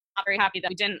very happy that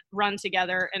we didn't run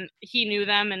together, and he knew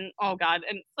them, and oh God.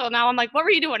 And so now I'm like, what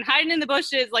were you doing? Hiding in the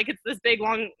bushes? Like, it's this big,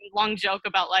 long joke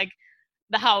about like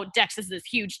how Dex is this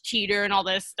huge cheater and all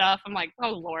this stuff. I'm like,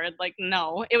 oh Lord, like,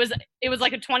 no. It was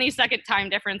like a 20-second time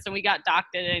difference, and we got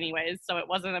docked it anyways, so it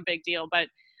wasn't a big deal. But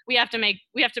we have to make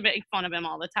fun of him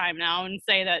all the time now and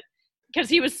say that, because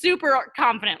he was super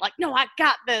confident, like, no, I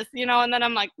got this, and then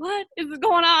I'm like, what is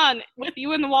going on with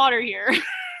you in the water here?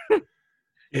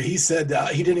 Yeah, he said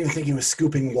he didn't even think he was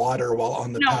scooping water while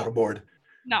on the paddleboard.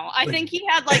 No, I think he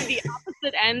had like the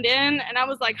opposite end in, and I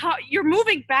was like, how, you're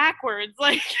moving backwards.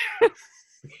 Like,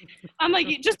 I'm like,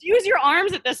 just use your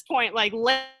arms at this point. Like,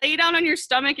 lay down on your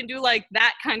stomach and do like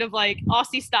that kind of like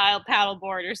Aussie style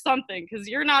paddleboard or something, because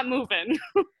you're not moving.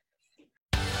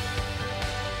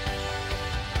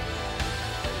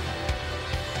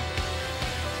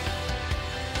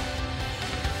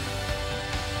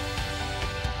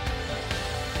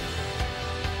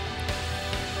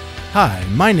 Hi,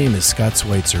 my name is Scott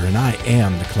Schweitzer, and I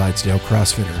am the Clydesdale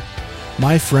CrossFitter.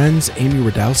 My friends Amy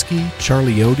Radowski,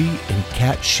 Charlie Odie, and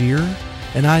Kat Shear,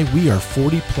 and we are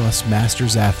 40-plus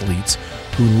masters athletes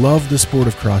who love the sport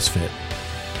of CrossFit.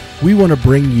 We want to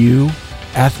bring you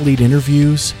athlete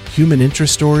interviews, human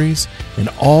interest stories, and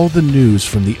all the news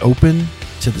from the Open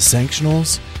to the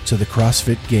Sanctionals to the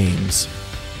CrossFit Games.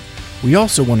 We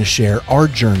also want to share our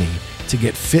journey to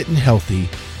get fit and healthy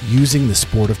using the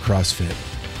sport of CrossFit.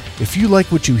 If you like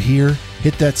what you hear,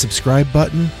 hit that subscribe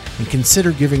button and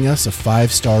consider giving us a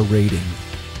 5-star rating.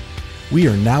 We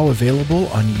are now available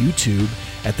on YouTube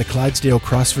at the Clydesdale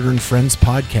CrossFitter and Friends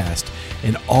podcast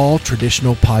and all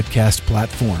traditional podcast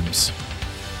platforms.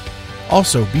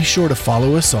 Also, be sure to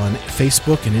follow us on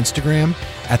Facebook and Instagram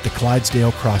at the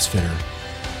Clydesdale CrossFitter.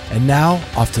 And now,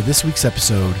 off to this week's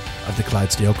episode of the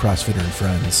Clydesdale CrossFitter and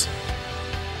Friends.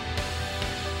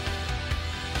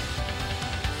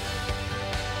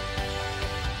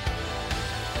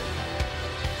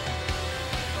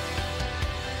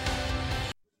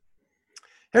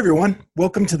 Hey everyone,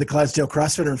 welcome to the Clydesdale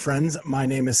CrossFitter and Friends. My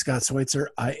name is Scott Schweitzer.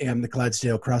 I am the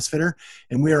Clydesdale CrossFitter,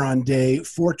 and we are on day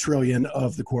 4 trillion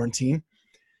of the quarantine.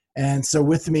 And so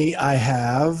with me, I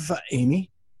have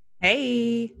Amy.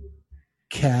 Hey.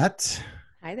 Kat.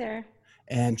 Hi there.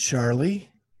 And Charlie.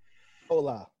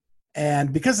 Hola.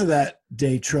 And because of that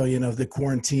day trillion of the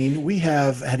quarantine, we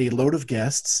have had a load of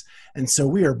guests. And so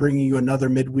we are bringing you another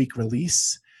midweek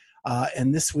release.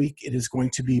 And this week it is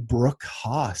going to be Brooke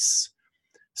Haas.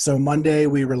 So Monday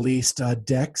we released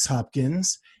Dex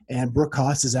Hopkins, and Brooke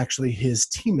Haas is actually his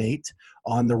teammate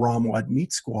on the ROMWOD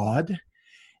Meat Squad.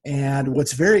 And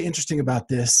what's very interesting about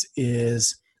this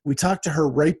is we talked to her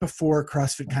right before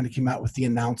CrossFit kind of came out with the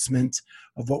announcement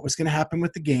of what was going to happen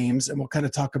with the games, and we'll kind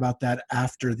of talk about that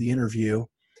after the interview.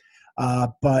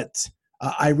 But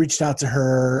I reached out to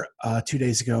her 2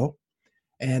 days ago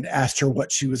and asked her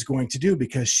what she was going to do,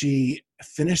 because she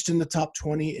finished in the top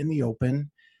 20 in the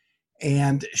Open,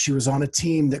 and she was on a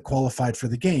team that qualified for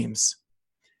the games.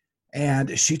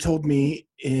 And she told me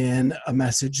in a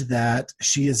message that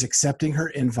she is accepting her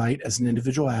invite as an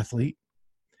individual athlete,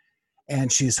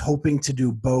 and she's hoping to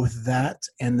do both that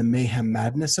and the Mayhem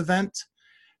Madness event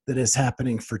that is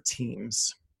happening for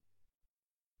teams.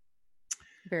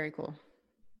 Very cool.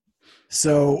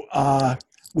 So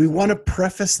we want to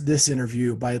preface this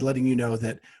interview by letting you know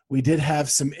that we did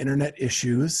have some internet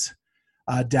issues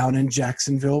down in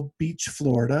Jacksonville Beach,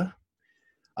 Florida.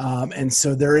 And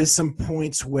so there is some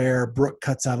points where Brooke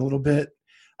cuts out a little bit,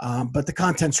 but the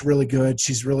content's really good.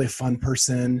 She's really a fun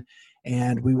person,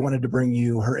 and we wanted to bring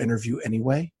you her interview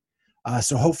anyway.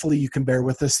 So hopefully you can bear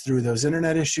with us through those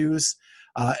internet issues,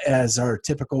 as are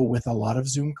typical with a lot of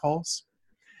Zoom calls.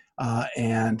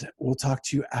 And we'll talk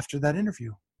to you after that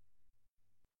interview.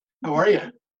 How are you?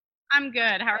 I'm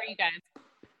good. How are you guys?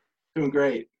 Doing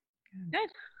great. Good.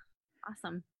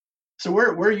 Awesome. So where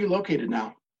are you located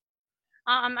now?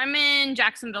 I'm in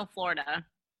Jacksonville, Florida.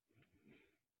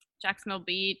 Jacksonville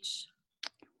Beach.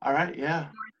 All right, yeah.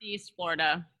 Northeast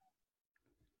Florida.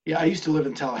 Yeah, I used to live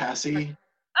in Tallahassee.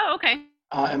 Oh, okay.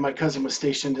 And my cousin was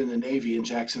stationed in the Navy in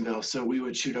Jacksonville, so we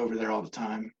would shoot over there all the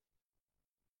time.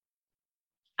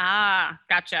 Ah,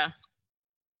 gotcha.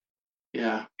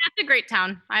 Yeah. That's a great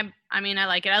town. I mean, I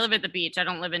like it. I live at the beach. I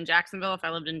don't live in Jacksonville. If I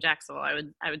lived in Jacksonville,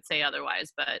 I would say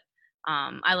otherwise, but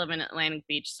I live in Atlantic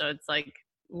Beach, so it's like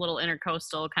a little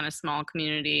intercoastal, kind of small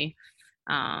community.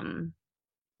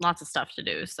 Lots of stuff to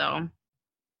do. So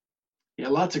yeah,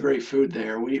 lots of great food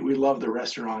there. We love the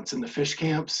restaurants and the fish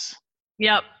camps.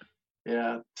 Yep.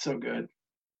 Yeah, so good.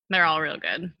 They're all real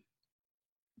good.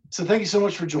 So thank you so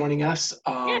much for joining us.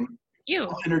 Yeah, you.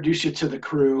 I'll introduce you to the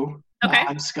crew. Okay.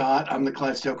 I'm Scott. I'm the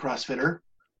Clydesdale CrossFitter.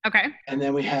 Okay. And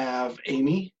then we have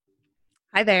Amy.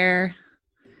 Hi there.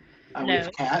 We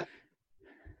have Kat.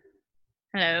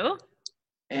 Hello.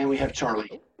 And we have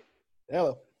Charlie.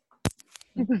 Hello.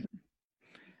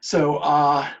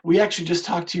 So we actually just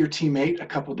talked to your teammate a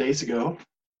couple days ago.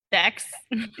 Dex.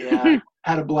 Yeah,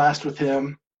 had a blast with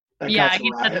him. That Yeah,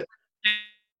 got to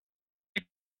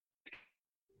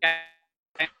riot.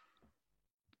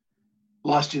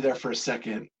 Lost you there for a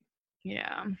second.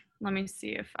 Yeah. Let me see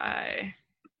if I.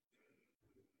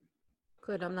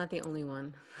 Good, I'm not the only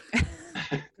one.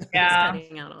 Yeah.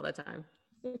 Cutting out all the time.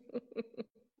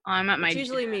 I'm at my. It's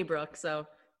usually me, Brooke. So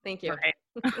thank you. Right.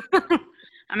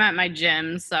 I'm at my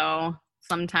gym, so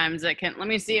sometimes it can. Let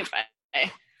me see if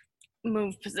I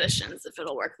move positions, if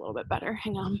it'll work a little bit better.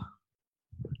 Hang on.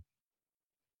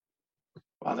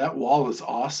 Wow, that wall is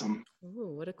awesome.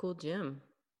 Ooh, what a cool gym.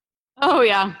 Oh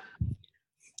yeah.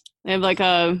 They have like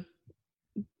a.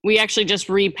 We actually just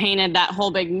repainted that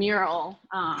whole big mural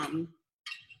while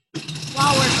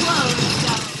we're closed.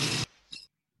 So.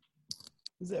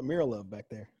 Who's that mural of back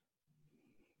there?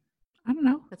 I don't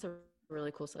know. That's a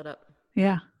really cool setup.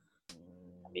 Yeah.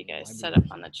 Have you guys set up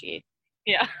on the cheat?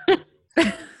 Yeah.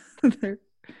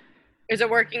 Is it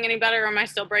working any better, or am I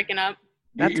still breaking up?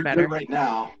 That's You're better. good right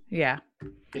now. Yeah.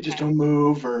 You just don't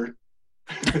move or.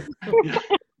 Yeah.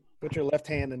 Put your left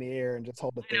hand in the air and just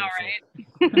hold it I there. know,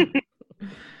 right?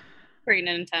 Create an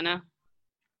antenna.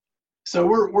 So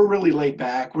we're really laid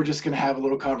back. We're just gonna have a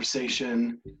little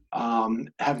conversation,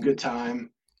 have a good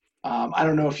time. I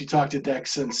don't know if you talked to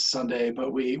Dex since Sunday,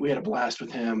 but we had a blast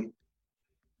with him.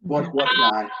 What a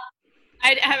guy.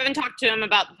 I haven't talked to him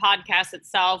about the podcast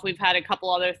itself. We've had a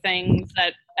couple other things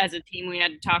that as a team we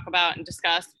had to talk about and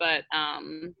discuss, but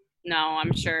no,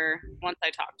 I'm sure once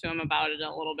I talk to him about it a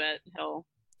little bit,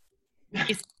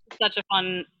 he's such a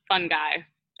fun guy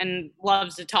and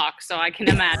loves to talk, so I can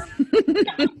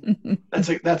imagine.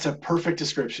 That's a perfect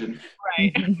description.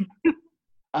 Right.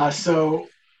 So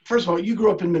first of all, you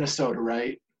grew up in Minnesota,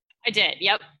 right? I did,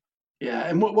 yep. Yeah,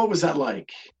 and what was that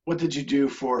like? What did you do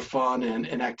for fun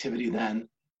and activity then?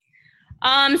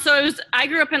 So I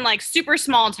grew up in like super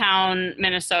small town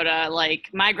Minnesota. Like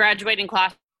my graduating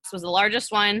class was the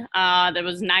largest one. There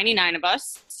was 99 of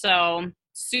us, so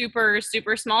super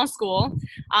small school.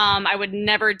 I would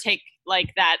never take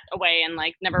like that away and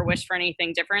like never wish for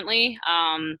anything differently.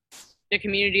 The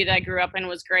community that I grew up in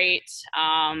was great.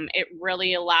 It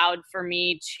really allowed for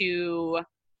me to,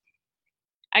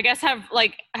 I guess, have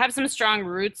some strong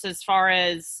roots as far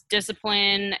as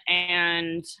discipline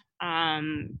and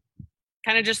kind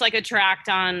of just like attract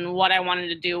on what I wanted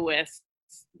to do with,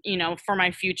 for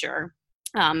my future.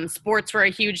 Sports were a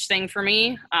huge thing for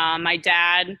me. My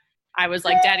dad, I was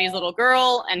like daddy's little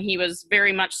girl, and he was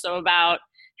very much so about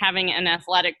having an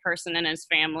athletic person in his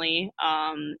family.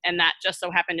 And that just so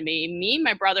happened to be me.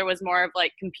 My brother was more of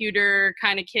like computer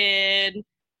kind of kid,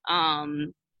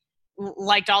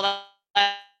 liked all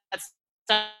that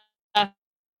stuff.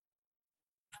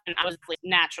 And I was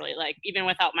naturally, like, even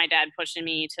without my dad pushing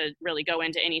me to really go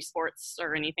into any sports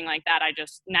or anything like that, I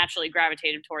just naturally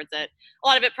gravitated towards it. A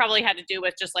lot of it probably had to do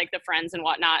with just like the friends and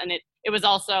whatnot. And it was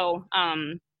also,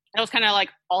 it was kind of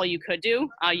like all you could do.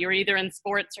 You were either in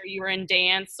sports or you were in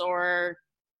dance, or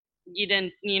you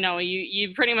didn't,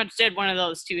 you pretty much did one of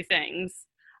those two things.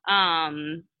 So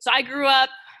I grew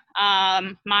up,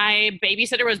 my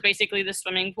babysitter was basically the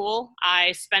swimming pool.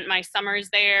 I spent my summers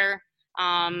there.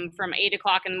 From 8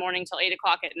 o'clock in the morning till 8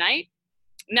 o'clock at night.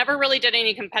 Never really did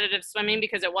any competitive swimming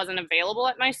because it wasn't available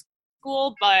at my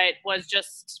school, but was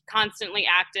just constantly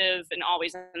active and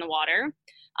always in the water.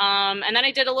 And then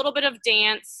I did a little bit of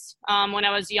dance when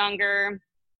I was younger.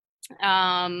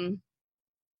 And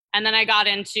then I got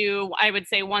into, I would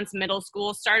say once middle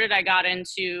school started, I got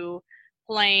into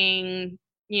playing,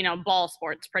 ball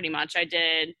sports pretty much. I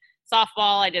did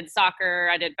softball, I did soccer,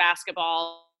 I did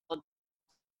basketball,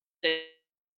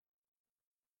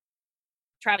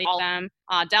 traveled all of them,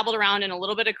 dabbled around in a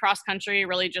little bit of cross country,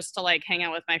 really just to like hang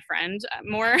out with my friend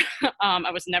more. I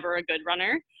was never a good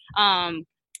runner.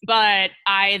 But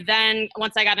I then,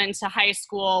 once I got into high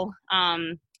school,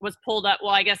 was pulled up,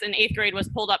 well, I guess in 8th grade was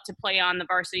pulled up to play on the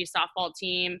varsity softball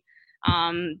team.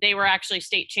 They were actually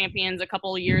state champions a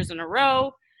couple of years in a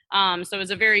row. So it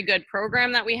was a very good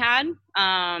program that we had.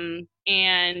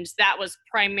 And that was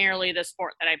primarily the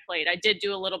sport that I played. I did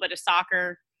do a little bit of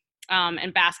soccer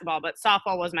and basketball, but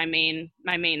softball was my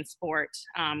main sport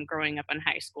growing up in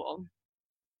high school.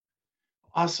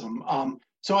 Awesome.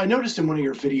 So I noticed in one of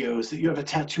your videos that you have a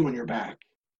tattoo on your back.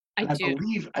 I do.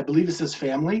 I believe it says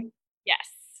family. Yes.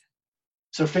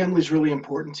 So family is really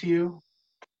important to you?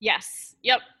 Yes.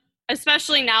 Yep.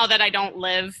 Especially now that I don't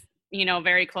live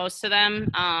very close to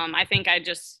them. I think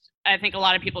a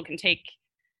lot of people can take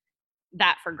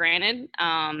that for granted.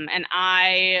 And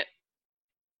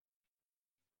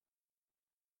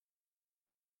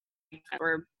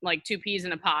we're like two peas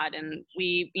in a pod, and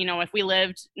we, if we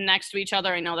lived next to each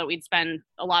other, I know that we'd spend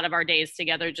a lot of our days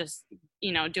together just,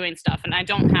 doing stuff. And I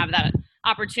don't have that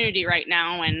opportunity right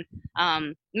now, and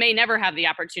may never have the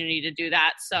opportunity to do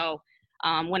that. So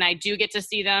when I do get to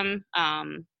see them,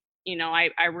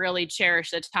 I really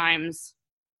cherish the times,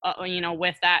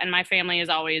 with that. And my family has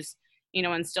always,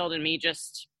 instilled in me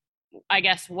just, I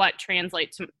guess, what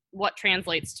translates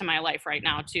to my life right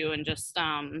now too. And just,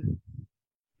 how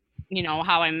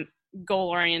I'm goal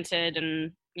oriented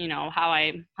and, how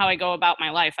I go about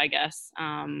my life, I guess.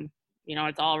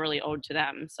 It's all really owed to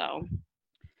them. So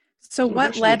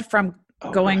what led from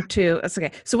going to, that's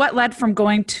okay. So what led from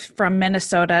going from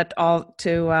Minnesota all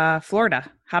to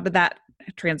Florida? How did that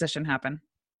transition happen?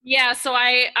 Yeah. So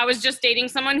I was just dating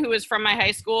someone who was from my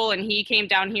high school, and he came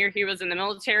down here. He was in the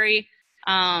military.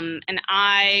 And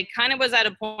I kind of was at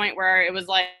a point where it was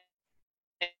like,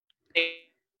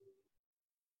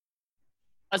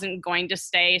 wasn't going to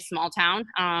stay small town.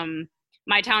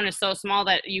 My town is so small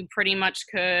that you pretty much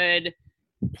could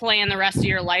plan the rest of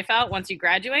your life out once you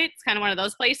graduate. It's kind of one of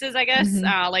those places, I guess.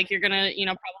 Mm-hmm. Like you're gonna,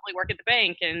 probably work at the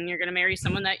bank, and you're gonna marry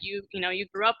someone that you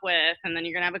grew up with, and then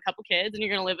you're gonna have a couple kids, and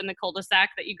you're gonna live in the cul-de-sac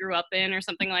that you grew up in, or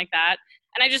something like that.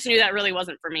 And I just knew that really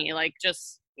wasn't for me. Like,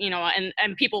 just,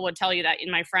 and people would tell you that,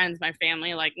 in my friends, my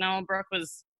family, like, no, Brooke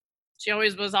she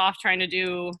always was off trying to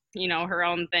do, her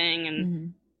own thing.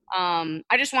 And Mm-hmm.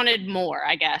 I just wanted more,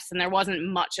 I guess, and there wasn't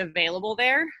much available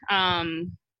there.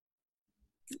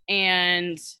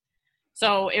 And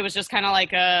so it was just kind of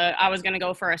like I was going to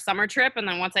go for a summer trip. And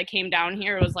then once I came down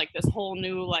here, it was like this whole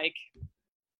new, like,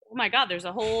 oh my God, there's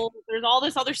all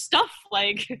this other stuff.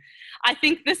 Like, I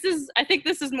think this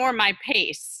is more my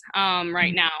pace,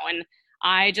 right now. And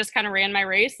I just kind of ran my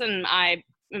race, and I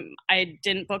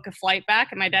didn't book a flight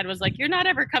back. And my dad was like, "You're not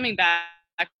ever coming back."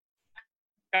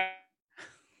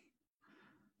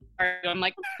 I'm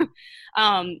like,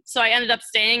 so I ended up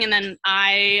staying, and then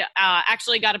I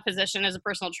actually got a position as a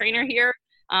personal trainer here,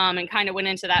 and kind of went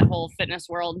into that whole fitness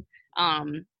world.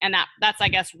 And that's, I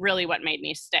guess, really what made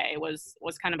me stay was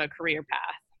kind of a career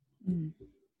path.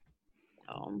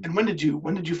 Mm-hmm. And when did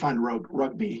you find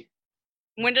rugby?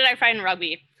 When did I find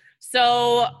rugby?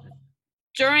 So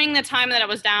during the time that I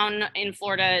was down in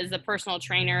Florida as a personal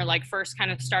trainer, like first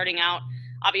kind of starting out,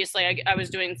 obviously I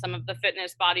was doing some of the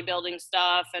fitness bodybuilding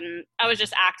stuff, and I was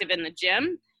just active in the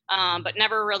gym, but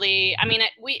never really, I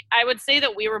would say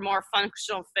that we were more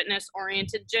functional fitness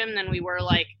oriented gym than we were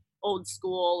like old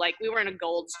school. Like, we weren't a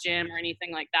Gold's gym or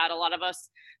anything like that. A lot of us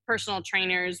personal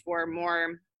trainers were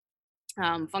more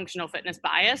functional fitness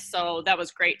bias. So that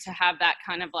was great to have that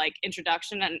kind of like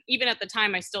introduction. And even at the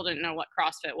time, I still didn't know what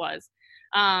CrossFit was.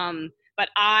 But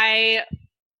I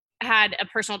had a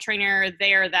personal trainer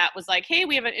there that was like, "Hey,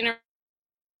 we have an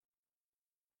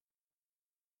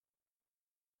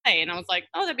and I was like,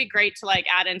 "Oh, that'd be great to like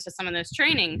add into some of this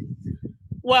training."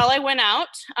 Well, I went out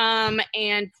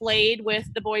and played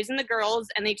with the boys and the girls,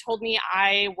 and they told me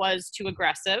I was too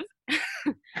aggressive.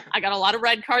 I got a lot of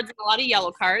red cards and a lot of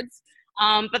yellow cards.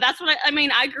 But that's what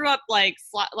I grew up like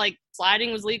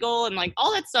sliding was legal, and like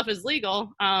all that stuff is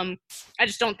legal. I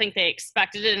just don't think they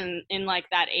expected it in like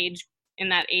that age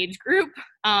group.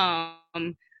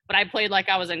 But I played like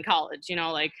I was in college,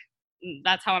 like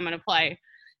that's how I'm going to play.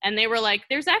 And they were like,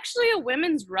 "There's actually a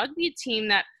women's rugby team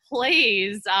that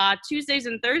plays Tuesdays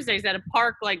and Thursdays at a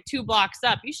park like 2 blocks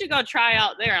up. You should go try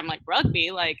out there." I'm like,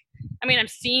 rugby? Like, I've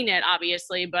seen it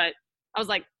obviously, but I was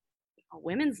like, a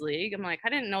women's league? I'm like, I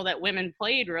didn't know that women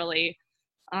played really.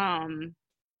 I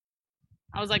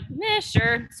was like,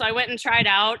 sure. So I went and tried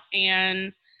out,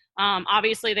 and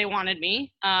obviously they wanted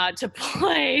me to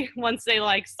play once they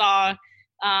like saw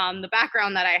the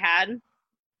background that I had.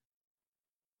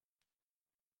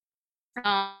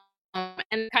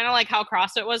 And kind of like how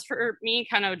CrossFit was for me,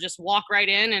 kind of just walk right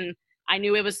in, and I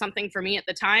knew it was something for me at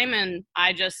the time. And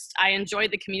I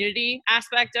enjoyed the community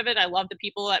aspect of it. I love the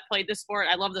people that played the sport.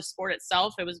 I love the sport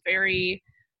itself. It was very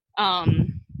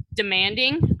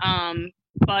demanding,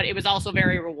 but it was also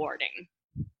very rewarding.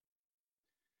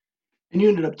 And you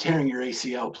ended up tearing your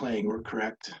ACL playing,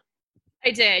 correct?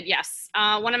 I did, yes.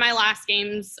 One of my last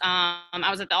games, I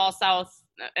was at the All-South,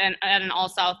 and at an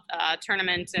All-South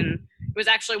tournament, and it was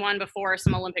actually one before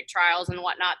some Olympic trials and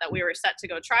whatnot that we were set to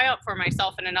go try out for,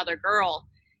 myself and another girl.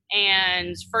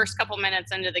 And first couple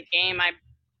minutes into the game, I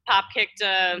pop kicked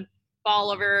a ball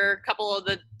over a couple of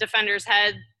the defenders'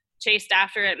 head, chased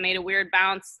after it, made a weird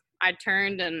bounce. I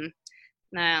turned, and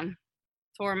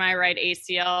tore my right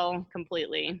ACL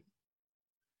completely.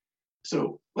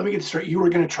 So let me get straight. You were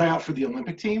going to try out for the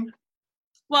Olympic team?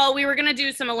 Well, we were going to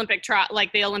do some Olympic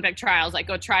like the Olympic trials, like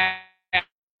go try out.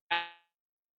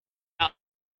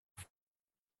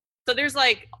 So there's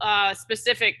like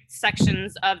specific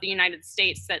sections of the United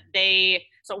States that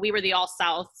so we were the all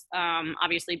South,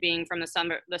 obviously being from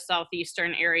the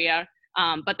Southeastern area.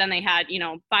 But then they had,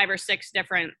 5 or 6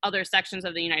 different other sections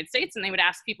of the United States, and they would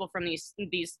ask people from these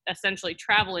essentially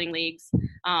traveling leagues.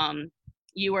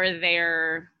 You were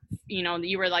their,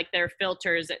 you were like their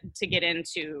filters to get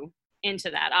into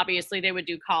that. Obviously, they would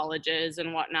do colleges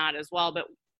and whatnot as well. But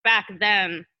back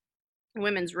then,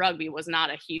 women's rugby was not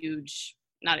a huge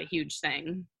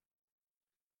thing.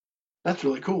 That's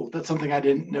really cool. That's something I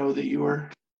didn't know that you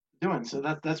were doing. So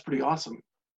that's pretty awesome.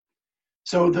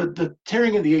 So the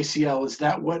tearing of the ACL, is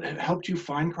that what helped you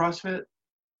find CrossFit?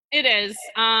 It is.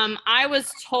 I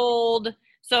was told,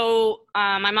 so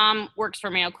my mom works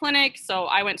for Mayo Clinic, so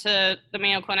I went to the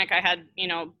Mayo Clinic. I had,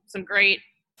 some great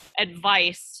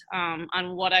advice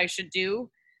on what I should do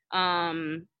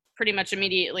pretty much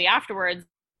immediately afterwards.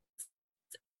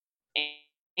 And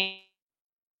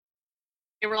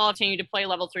they will continue to play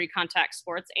level 3 contact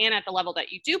sports, and at the level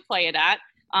that you do play it at,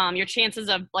 your chances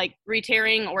of like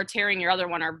re-tearing or tearing your other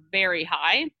one are very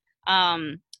high.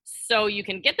 So you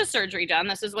can get the surgery done.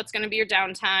 This is what's going to be your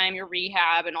downtime, your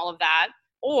rehab, and all of that.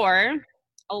 Or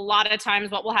a lot of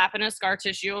times what will happen is scar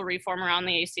tissue will reform around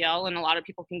the ACL, and a lot of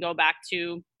people can go back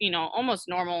to, almost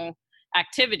normal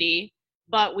activity.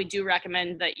 But we do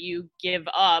recommend that you give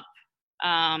up,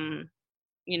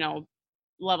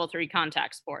 level 3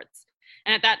 contact sports.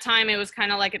 And at that time, it was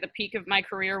kind of like at the peak of my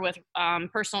career with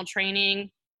personal training.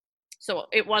 So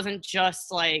it wasn't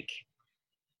just like,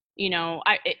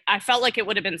 I felt like it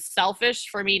would have been selfish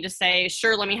for me to say,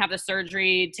 sure, let me have the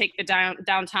surgery, take the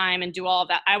downtime and do all of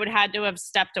that. I would have had to have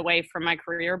stepped away from my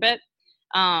career a bit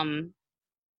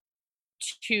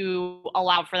to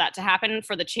allow for that to happen,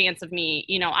 for the chance of me.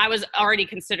 I was already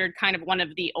considered kind of one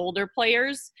of the older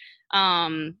players,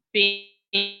 being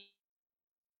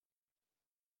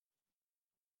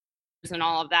and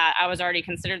all of that. I was already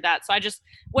considered that. So I just,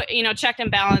 checked and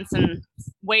balanced and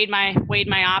weighed my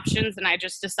options. And I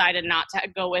just decided not to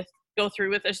go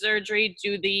through with the surgery,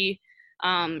 do the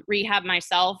rehab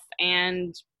myself,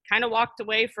 and kind of walked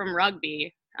away from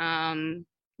rugby.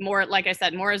 More, like I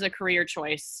said, more as a career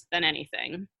choice than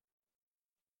anything.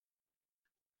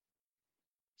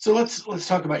 So let's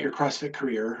talk about your CrossFit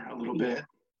career a little bit.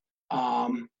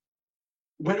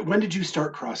 When did you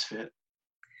start CrossFit?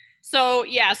 So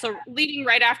leading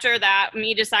right after that,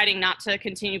 me deciding not to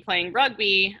continue playing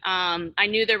rugby, I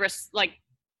knew there was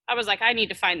I was like, I need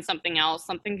to find something else,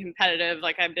 something competitive.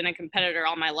 Like, I've been a competitor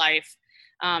all my life.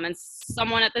 And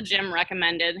someone at the gym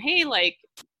recommended, hey,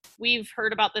 we've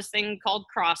heard about this thing called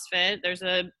CrossFit. There's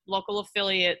a local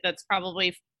affiliate that's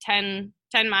probably 10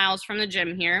 miles from the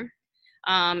gym here.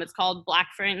 It's called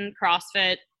Blackfin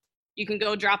CrossFit. You can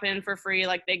go drop in for free.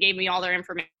 Like, they gave me all their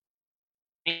information.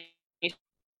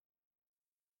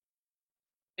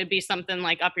 It'd be something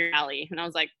like up your alley. And I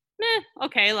was like,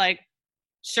 okay,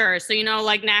 sure. So,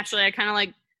 naturally I kind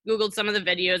of Googled some of the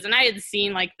videos, and I had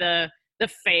seen the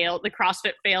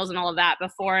CrossFit fails and all of that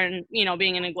before. And,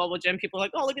 being in a global gym, people are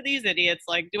like, oh, look at these idiots,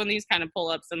 doing these kind of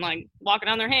pull-ups and walking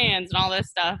on their hands and all this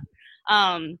stuff.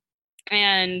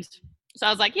 And so I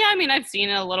was like, yeah, I've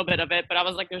seen a little bit of it, but I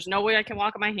was like, there's no way I can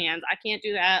walk on my hands. I can't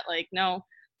do that. No,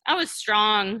 I was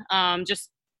strong,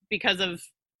 just because of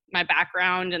my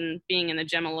background and being in the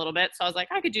gym a little bit. So I was like,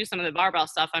 I could do some of the barbell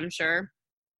stuff, I'm sure.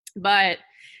 But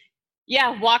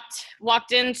yeah,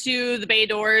 walked into the bay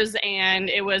doors, and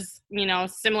it was,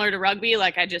 similar to rugby.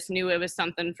 I just knew it was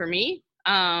something for me.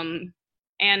 And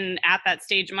at that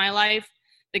stage of my life,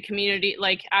 the community,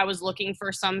 I was looking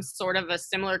for some sort of a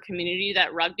similar community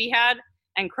that rugby had,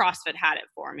 and CrossFit had it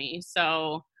for me.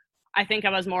 So I think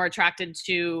I was more attracted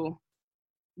to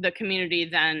the community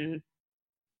than.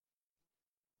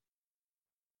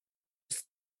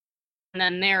 And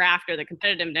then thereafter, the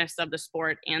competitiveness of the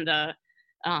sport and the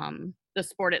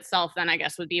sport itself, then I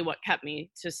guess would be what kept me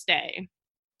to stay.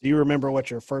 Do you remember what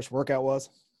your first workout was?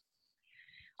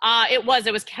 It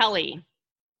was Kelly,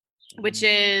 which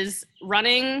is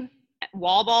running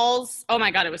wall balls. Oh my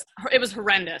God, it was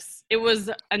horrendous. It was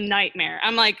a nightmare.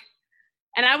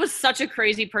 And I was such a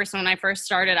crazy person when I first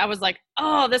started. I was like,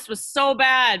 oh, this was so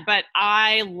bad, but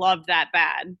I loved that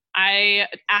bad. I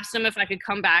asked him if I could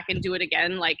come back and do it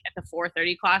again, at the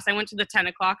 4:30 class. I went to the 10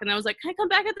 o'clock, and I was like, can I come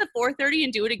back at the 4:30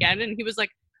 and do it again? And he was like,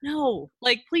 no,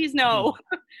 like, please no.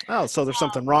 Oh, so there's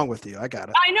something wrong with you. I got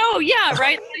it. I know, yeah,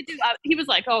 right. I do. He was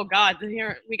like, "Oh God,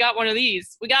 here we got one of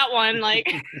these. We got one." Like,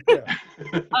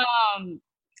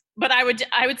 but I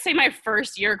would say my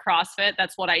first year CrossFit,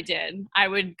 that's what I did. I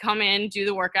would come in, do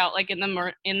the workout like in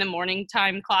the morning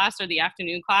time class or the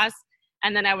afternoon class,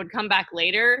 and then I would come back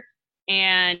later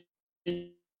and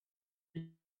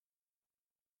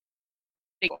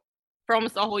for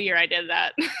almost the whole year I did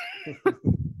that.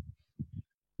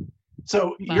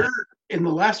 So you're in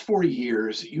the last 4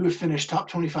 years, you have finished top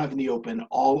 25 in the Open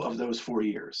all of those 4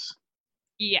 years.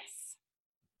 Yes.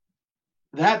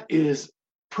 That is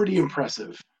pretty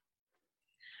impressive.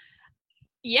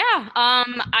 Yeah.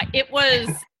 It was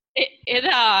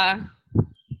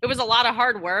a lot of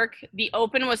hard work. The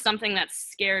Open was something that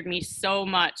scared me so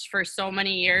much for so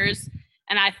many years.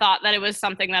 And I thought that it was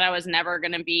something that I was never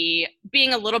going to be.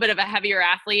 Being a little bit of a heavier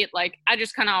athlete, like, I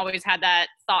just kind of always had that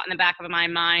thought in the back of my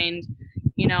mind,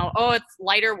 you know, oh, it's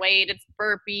lighter weight, it's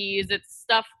burpees, it's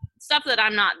stuff that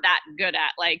I'm not that good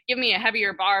at. Like, give me a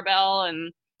heavier barbell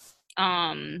and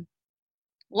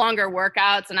longer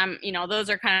workouts, and I'm, you know, those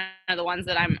are kind of the ones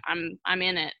that I'm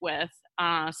in it with.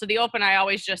 So the Open, I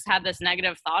always just had this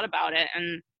negative thought about it,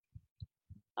 and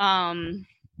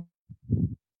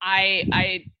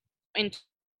I in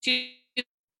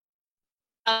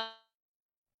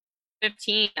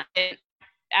 2015, I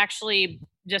actually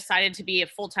decided to be a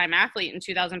full-time athlete in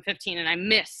 2015, and I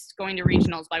missed going to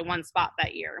regionals by one spot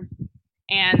that year.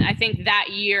 And I think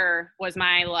that year was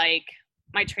my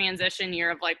transition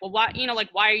year of like, well, why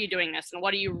are you doing this? And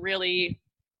what are you really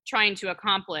trying to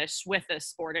accomplish with this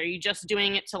sport? Are you just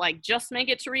doing it to like just make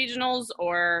it to regionals,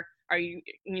 or are you,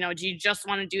 do you just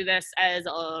want to do this as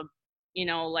a,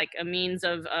 like a means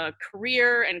of a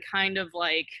career and kind of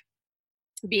like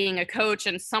being a coach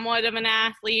and somewhat of an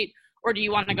athlete, or do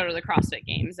you want to go to the CrossFit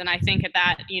Games? And I think at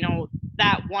that,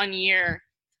 that 1 year,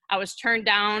 I was turned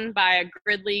down by a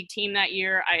grid league team that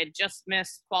year. I had just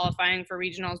missed qualifying for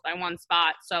regionals by one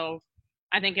spot. So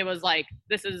I think it was like,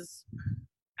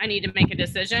 I need to make a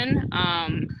decision.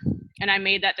 And I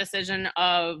made that decision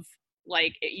of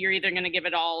like, you're either going to give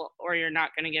it all or you're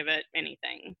not going to give it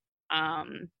anything.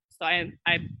 So I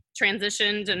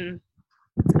transitioned and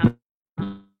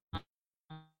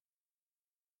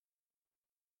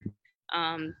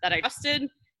that I trusted,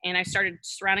 and I started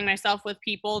surrounding myself with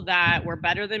people that were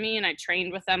better than me, and I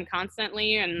trained with them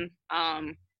constantly. And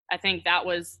I think that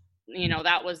was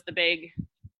the big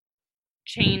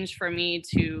change for me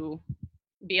to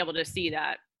be able to see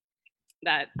that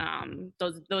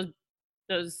those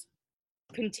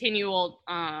continual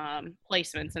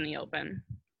placements in the Open.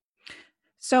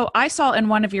 So I saw in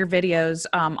one of your videos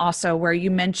also where you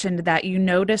mentioned that you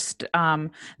noticed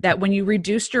that when you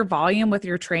reduced your volume with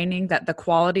your training, that the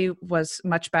quality was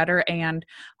much better. And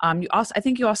I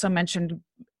think you also mentioned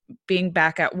being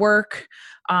back at work.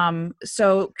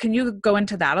 So can you go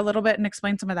into that a little bit and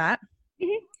explain some of that?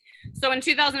 Mm-hmm. So in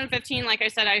 2015, like I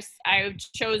said, I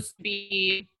chose to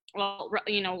be,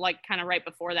 like kind of right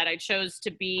before that, I chose to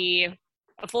be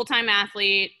a full-time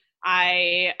athlete.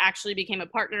 I actually became a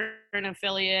partner and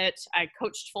affiliate. I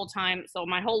coached full-time. So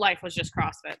my whole life was just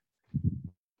CrossFit.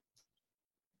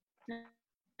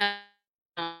 Not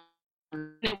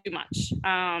too much.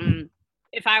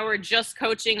 If I were just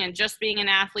coaching and just being an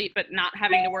athlete, but not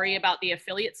having to worry about the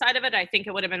affiliate side of it, I think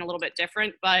it would have been a little bit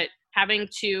different. But having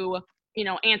to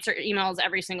answer emails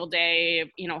every single day,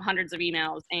 hundreds of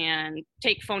emails, and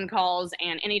take phone calls.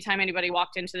 And anytime anybody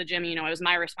walked into the gym, it was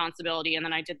my responsibility. And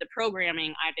then I did the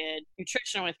programming, I did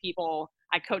nutrition with people,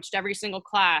 I coached every single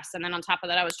class. And then on top of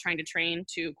that, I was trying to train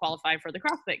to qualify for the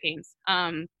CrossFit Games.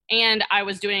 And I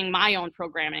was doing my own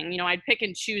programming. I'd pick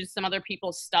and choose some other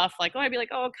people's stuff. Like, I'd be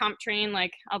like, comp train,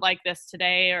 like, I'd like this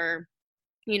today. Or,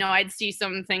 I'd see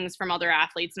some things from other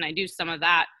athletes and I do some of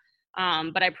that.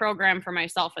 But I programmed for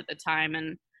myself at the time,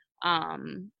 and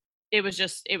it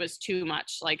was too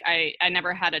much. Like I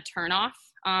never had a turn off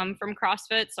from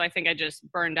CrossFit, so I think I just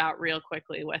burned out real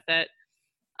quickly with it.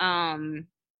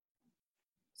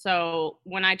 So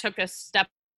when I took a step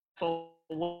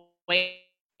away,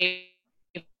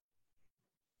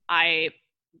 I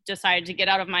decided to get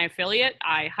out of my affiliate.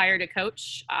 I hired a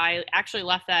coach. I actually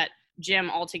left that gym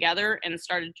altogether and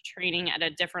started training at a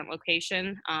different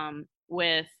location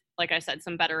with, like I said,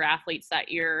 some better athletes that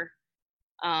year.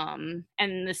 And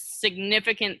the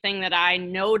significant thing that I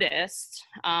noticed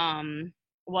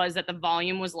was that the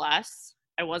volume was less.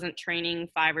 I wasn't training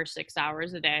 5 or 6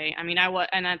 hours a day. I mean, I was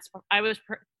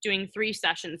doing 3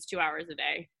 sessions, 2 hours a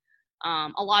day.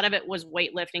 A lot of it was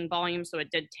weightlifting volume, so it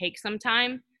did take some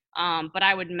time. But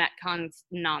I would Metcon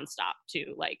nonstop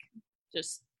too, like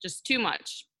just too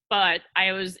much. but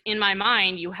I was in my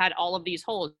mind, you had all of these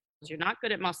holds. You're not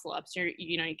good at muscle ups.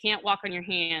 You can't walk on your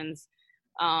hands.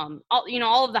 All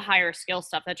of the higher skill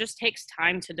stuff that just takes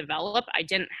time to develop. I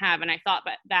didn't have, and I thought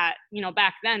that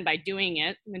back then by doing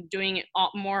it and doing it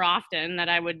more often that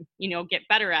I would get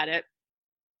better at it.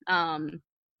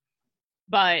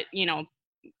 But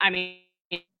I mean,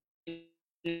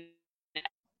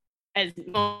 as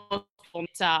most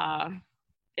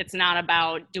it's not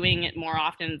about doing it more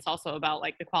often. It's also about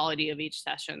like the quality of each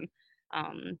session.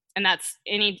 And that's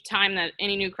any time that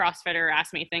any new CrossFitter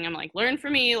asks me anything, I'm like, learn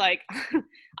from me. Like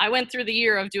I went through the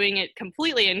year of doing it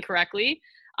completely incorrectly.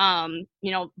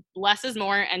 Less is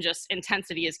more, and just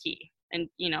intensity is key. And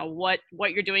what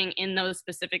you're doing in those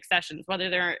specific sessions, whether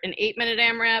they're an 8-minute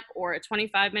AMRAP or a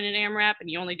 25-minute AMRAP, and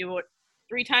you only do it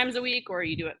 3 times a week, or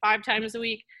you do it 5 times a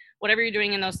week, whatever you're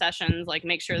doing in those sessions, like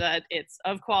make sure that it's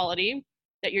of quality,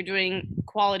 that you're doing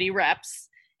quality reps,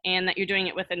 and that you're doing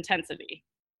it with intensity.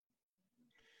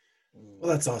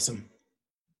 Well, that's awesome.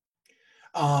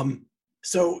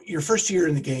 So your first year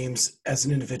in the games as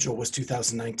an individual was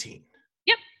 2019.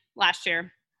 Yep, last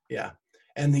year. Yeah.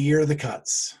 And the year of the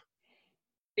cuts.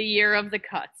 The year of the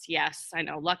cuts. Yes, I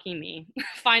know. Lucky me.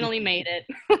 Finally made it.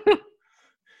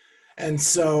 And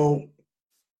so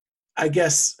I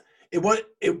guess it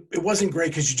wasn't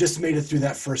great because you just made it through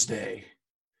that first day.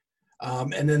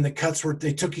 And then the cuts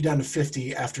they took you down to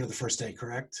 50 after the first day,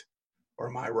 correct? Or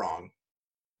am I wrong?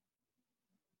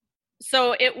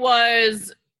 So it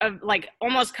was like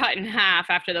almost cut in half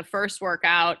after the first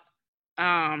workout.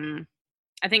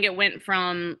 I think it went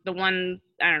from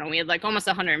we had like almost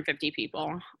 150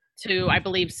 people to, I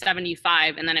believe,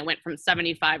 75. And then it went from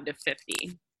 75 to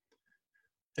 50.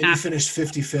 And you finished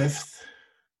 55th?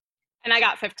 And I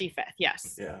got 55th,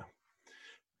 yes. Yeah.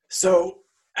 So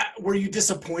were you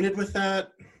disappointed with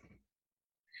that?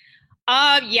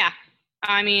 Yeah.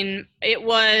 I mean,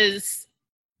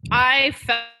 I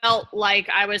felt like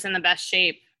I was in the best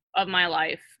shape of my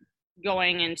life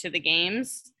going into the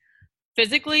games.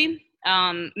 Physically,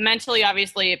 mentally,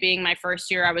 obviously, it being my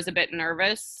first year, I was a bit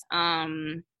nervous.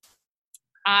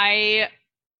 I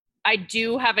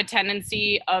do have a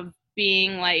tendency of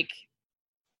being like,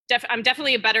 I'm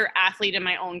definitely a better athlete in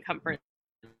my own comfort.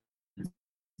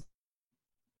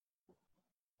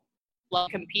 Love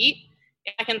to compete.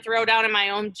 If I can throw down in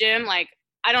my own gym, like,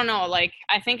 I don't know, like,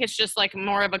 I think it's just like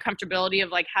more of a comfortability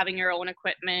of like having your own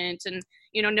equipment and,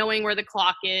 knowing where the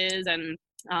clock is and,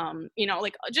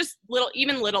 like just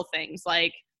little things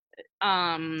like,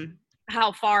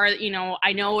 how far,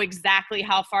 I know exactly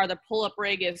how far the pull-up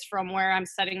rig is from where I'm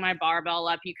setting my barbell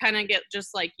up. You kind of get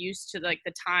just like used to like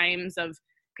the times of,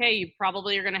 okay, you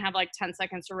probably are going to have like 10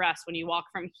 seconds to rest when you walk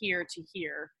from here to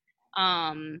here.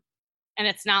 And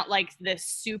it's not like this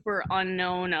super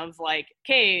unknown of like,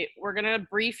 okay, we're going to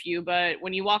brief you, but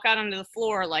when you walk out onto the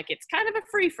floor, like it's kind of a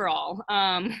free for all,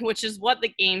 which is what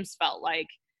the games felt like,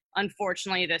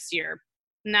 unfortunately, this year.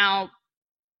 Now,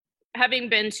 having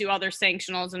been to other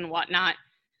sanctionals and whatnot,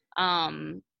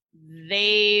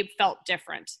 they felt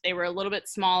different. They were a little bit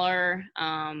smaller.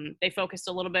 They focused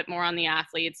a little bit more on the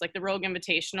athletes. Like the Rogue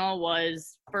Invitational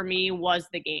was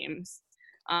the games.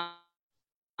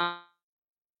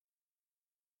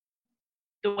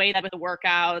 The way that with the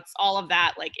workouts, all of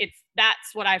that, like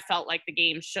that's what I felt like the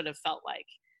games should have felt like.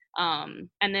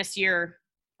 And this year,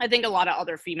 I think a lot of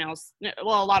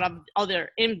other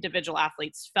individual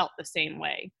athletes felt the same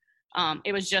way.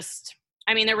 It was just,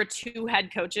 there were 2 head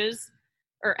coaches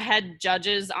or head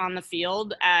judges on the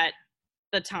field at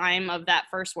the time of that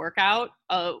first workout,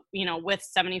 with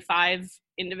 75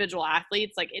 individual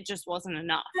athletes. Like it just wasn't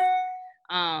enough.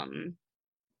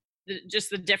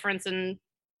 Just the difference in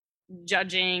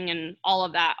judging and all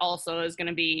of that also is going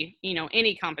to be,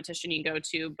 any competition you go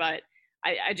to. But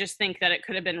I just think that it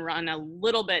could have been run a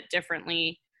little bit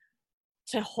differently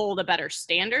to hold a better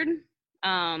standard.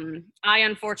 I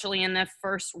unfortunately in the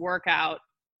first workout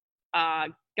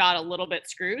got a little bit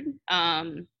screwed,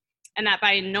 and that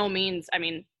by no means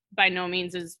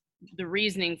is the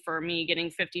reasoning for me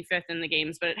getting 55th in the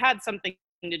games, but it had something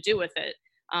to do with it.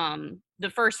 The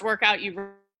first workout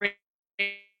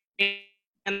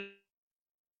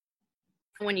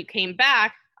when you came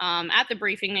back at the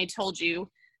briefing, they told you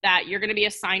that you're going to be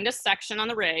assigned a section on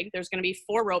the rig. There's going to be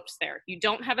 4 ropes there. You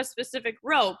don't have a specific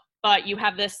rope, but you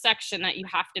have this section that you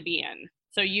have to be in.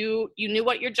 So you knew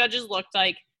what your judges looked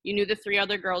like. You knew the 3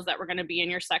 other girls that were going to be in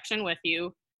your section with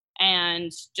you.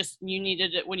 And just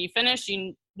when you finished,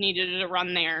 you needed to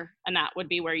run there, and that would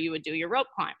be where you would do your rope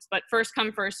climbs. But first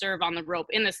come, first serve on the rope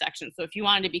in the section. So if you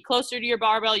wanted to be closer to your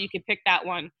barbell, you could pick that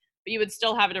one, but you would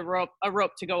still have a rope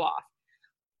to go off.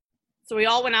 So we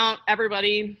all went out,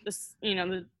 everybody, this,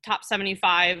 the top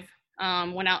 75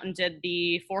 went out and did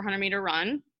the 400 meter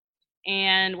run.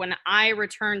 And when I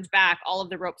returned back, all of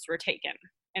the ropes were taken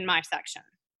in my section.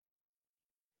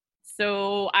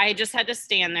 So I just had to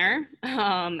stand there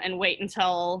and wait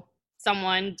until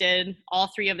someone did all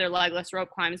 3 of their legless rope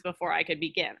climbs before I could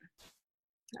begin.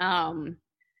 And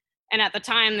at the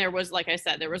time, there was, like I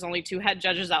said, there was only 2 head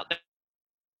judges out there.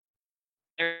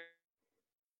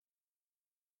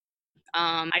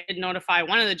 I did notify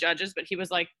one of the judges, but he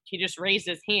just raised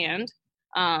his hand.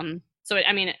 So,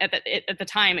 I mean, at the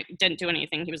time, it didn't do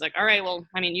anything. He was like, all right, well,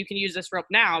 I mean, you can use this rope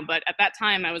now. But at that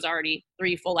time, I was already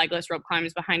 3 full legless rope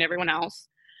climbs behind everyone else.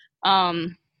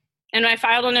 And I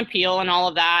filed an appeal and all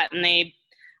of that. And they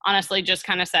honestly just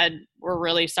kind of said, we're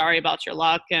really sorry about your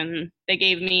luck. And I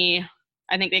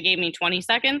think they gave me 20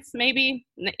 seconds, maybe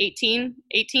 18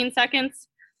 seconds,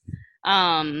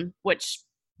 which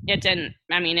it didn't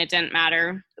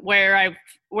matter. Where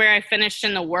I finished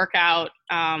in the workout,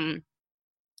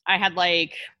 I had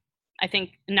I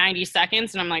think 90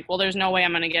 seconds, and I'm like, well, there's no way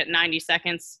I'm going to get 90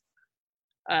 seconds,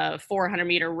 400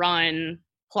 meter run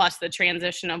plus the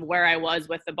transition of where I was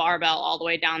with the barbell all the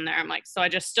way down there. I'm like, so I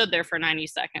just stood there for 90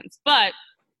 seconds. But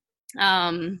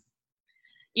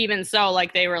even so,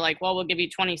 they were like, well, we'll give you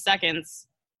 20 seconds,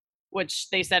 which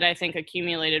they said, I think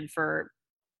accumulated for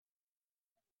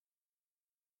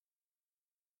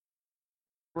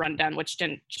rundown, which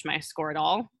didn't change my score at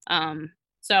all.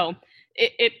 So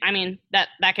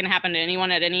that can happen to anyone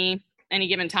at any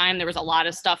given time. There was a lot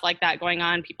of stuff like that going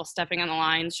on, people stepping on the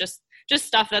lines, just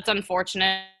stuff that's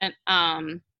unfortunate.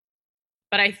 But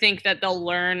I think that they'll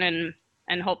learn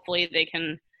and hopefully they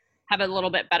can have a little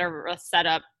bit better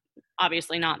setup.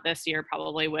 Obviously not this year,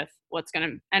 probably with what's going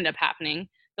to end up happening.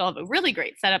 They'll have a really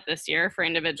great setup this year for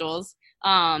individuals.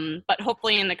 But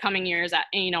hopefully in the coming years,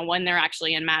 when they're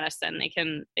actually in Madison, they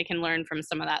can learn from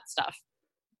some of that stuff.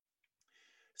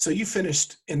 So you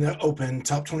finished in the Open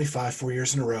top 25 4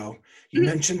 years in a row. You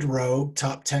mentioned Rogue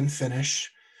top 10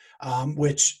 finish,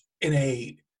 which in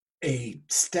a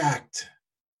stacked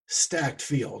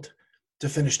field to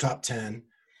finish top 10.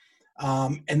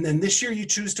 And then this year you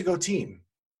choose to go team.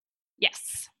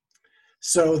 Yes.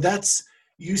 So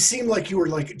you seem like you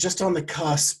were just on the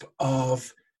cusp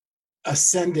of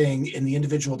ascending in the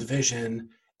individual division,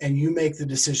 and you make the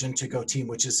decision to go team,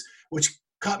 which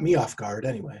caught me off guard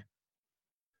anyway.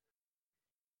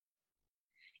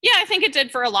 Yeah, I think it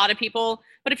did for a lot of people.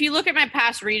 But if you look at my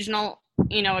past regional,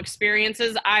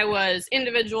 experiences, I was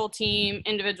individual team.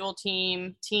 And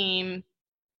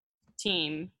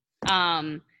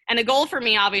a goal for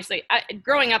me, obviously,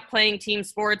 growing up playing team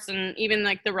sports and even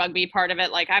the rugby part of it,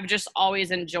 I've just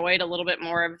always enjoyed a little bit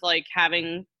more of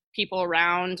having people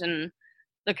around and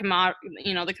the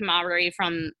camaraderie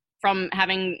from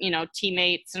having,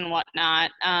 teammates and whatnot.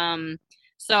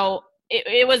 So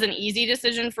it was an easy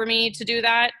decision for me to do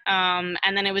that.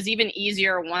 And then it was even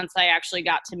easier once I actually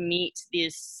got to meet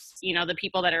these, the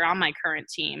people that are on my current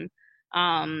team.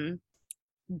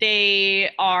 They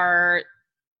are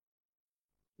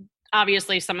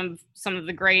obviously some of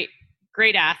the great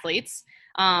athletes,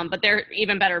 but they're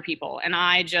even better people. And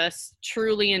I just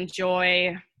truly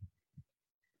enjoy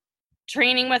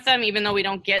training with them, even though we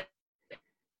don't get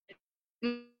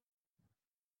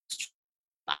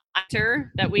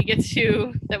that we get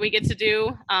to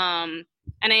do. And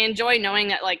I enjoy knowing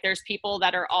that there's people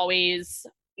that are always,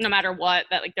 no matter what,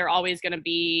 that they're always going to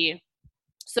be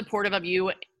supportive of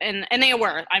you. And they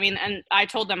were, and I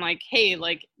told them hey,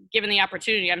 given the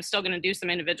opportunity, I'm still going to do some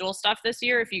individual stuff this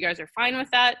year if you guys are fine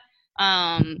with that.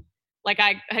 I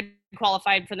had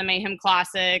qualified for the Mayhem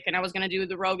Classic, and I was going to do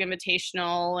the Rogue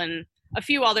Invitational and a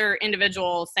few other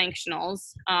individual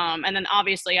sanctionals. And then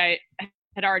obviously I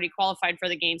had already qualified for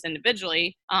the games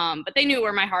individually. But they knew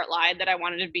where my heart lied, that I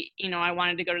wanted to be, I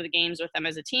wanted to go to the games with them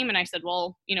as a team. And I said,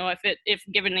 well, if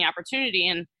given the opportunity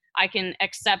and I can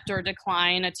accept or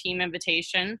decline a team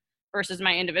invitation versus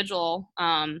my individual,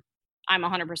 I'm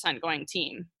 100% going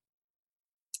team.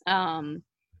 And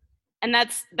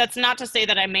that's not to say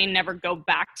that I may never go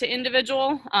back to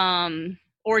individual,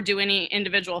 or do any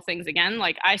individual things again.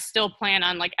 I still plan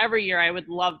on every year I would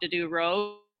love to do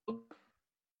Rogue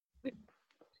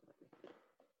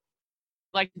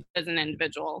as an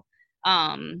individual.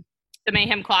 The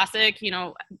Mayhem Classic,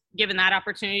 given that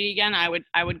opportunity again,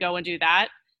 I would go and do that.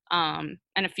 And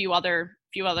a few other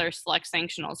select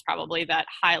sanctionals probably that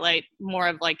highlight more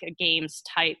of a games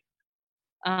type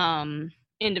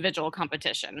individual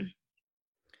competition.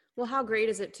 Well, how great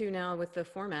is it too now with the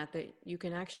format that you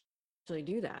can actually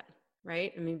do that,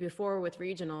 right? Before with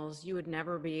regionals, you would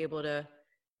never be able to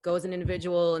go as an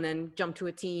individual and then jump to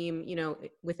a team, you know,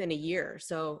 within a year.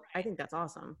 So I think that's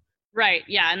awesome. Right.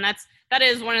 Yeah. And that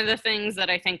is one of the things that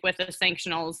I think with the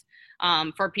sanctionals,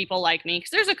 for people like me,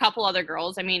 because there's a couple other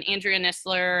girls. I mean, Andrea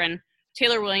Nisler and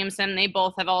Taylor Williamson, they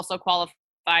both have also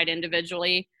qualified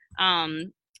individually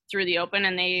through the Open,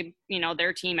 and they, you know,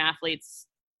 they're team athletes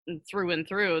through and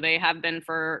through. They have been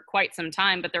for quite some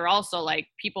time, but they're also like,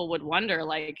 people would wonder,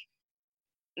 like,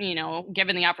 you know,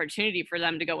 given the opportunity for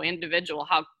them to go individual,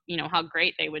 how, you know, how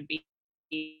great they would be.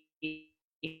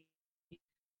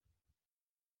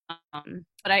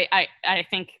 But I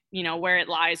think, you know, where it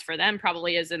lies for them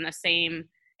probably is in the same,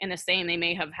 they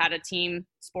may have had a team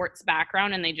sports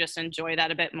background and they just enjoy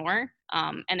that a bit more.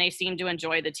 And they seem to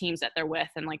enjoy the teams that they're with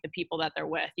and like the people that they're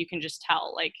with. You can just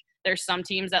tell, like, there's some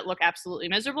teams that look absolutely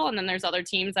miserable. And then there's other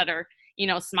teams that are, you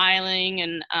know, smiling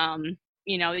and,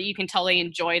 you know, you can tell they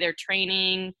enjoy their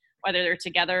training, whether they're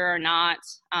together or not.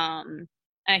 And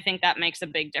I think that makes a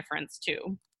big difference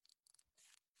too.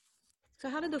 So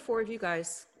how did the four of you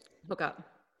guys hook up?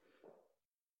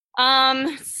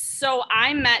 So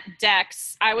I met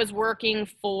Dex. I was working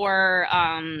for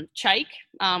Chike,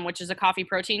 which is a coffee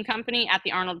protein company, at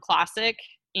the Arnold Classic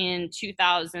in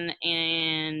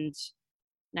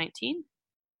 2019.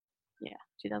 Yeah,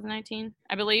 2019,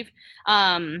 I believe.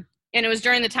 And it was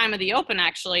during the time of the Open,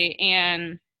 actually.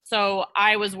 And so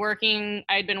I was working,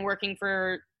 I'd been working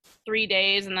for 3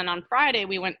 days. And then on Friday,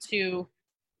 we went to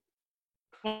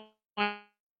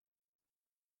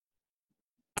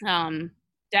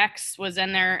Dex was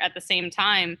in there at the same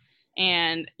time,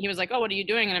 and he was like, oh, what are you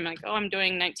doing? And I'm like, oh, I'm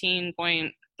doing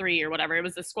 19.3 or whatever. It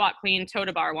was the squat clean toe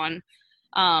to bar one.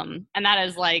 And that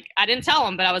is like, I didn't tell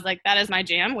him, but I was like, that is my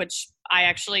jam, which I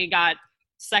actually got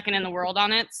second in the world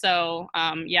on it. So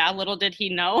yeah, little did he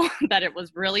know that it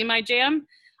was really my jam.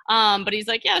 But he's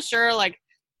like, yeah, sure. Like,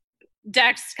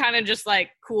 Dex kind of just like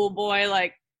cool boy,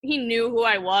 like, he knew who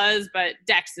I was, but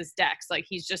Dex is Dex. Like,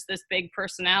 he's just this big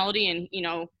personality, and, you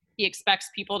know, he expects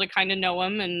people to kind of know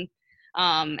him, and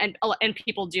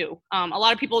people do. A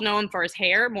lot of people know him for his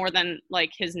hair more than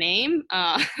like his name.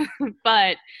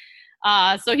 But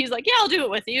so he's like, yeah, I'll do it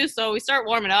with you. So we start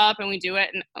warming up and we do it,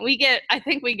 and I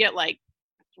think we get like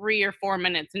 3 or 4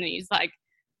 minutes, and he's like,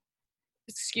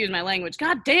 excuse my language,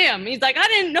 God damn. He's like, I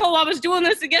didn't know I was doing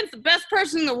this against the best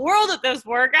person in the world at this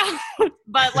workout.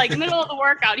 But like, middle of the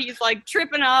workout, he's like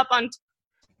tripping up on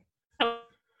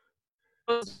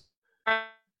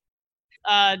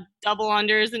double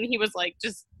unders, and he was like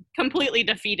just completely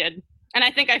defeated. And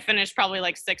I think I finished probably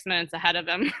like 6 minutes ahead of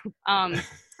him. And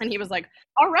he was like,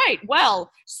 all right,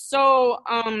 well, so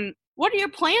what are your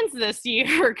plans this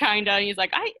year? Kind of. He's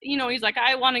like, I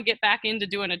want to get back into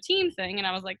doing a team thing. And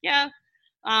I was like, yeah.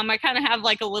 I kind of have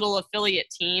like a little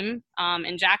affiliate team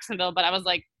in Jacksonville, but I was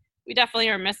like, we definitely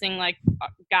are missing like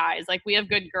guys. Like, we have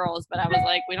good girls, but I was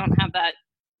like, we don't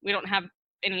have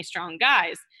any strong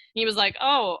guys. And he was like,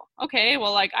 oh, okay,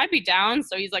 well, like, I'd be down.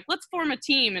 So he's like, let's form a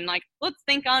team and like, let's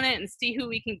think on it and see who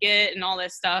we can get and all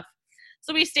this stuff.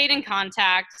 So we stayed in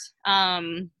contact.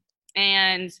 And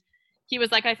he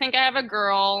was like, I think I have a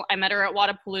girl. I met her at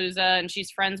Wadapalooza, and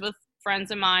she's friends with friends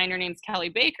of mine. Her name's Kelly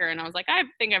Baker. And I was like, I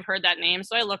think I've heard that name.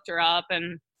 So I looked her up,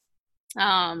 and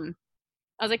I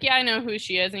was like, yeah, I know who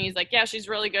she is. And he's like, yeah, she's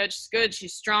really good. She's good.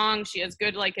 She's strong. She has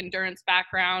good like endurance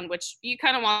background, which you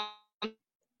kind of want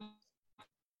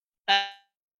that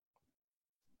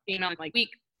female, like weak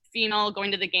female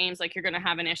going to the games. Like, you're going to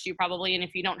have an issue probably. And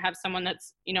if you don't have someone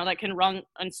that's, you know, that can run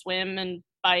and swim and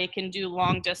bike and do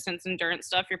long distance endurance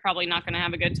stuff, you're probably not going to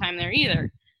have a good time there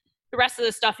either. The rest of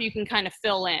the stuff you can kind of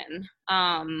fill in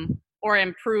or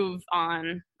improve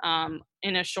on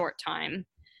in a short time.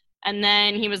 And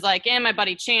then he was like, and my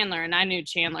buddy Chandler, and I knew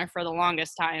Chandler for the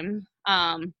longest time.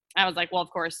 I was like, well,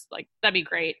 of course, like, that'd be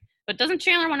great. But doesn't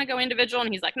Chandler want to go individual?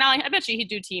 And he's like, no, I bet you he'd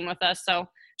do team with us. So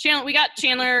we got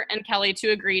Chandler and Kelly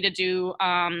to agree to do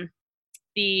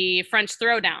the French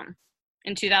Throwdown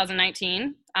in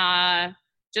 2019,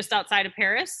 just outside of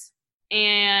Paris.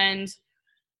 And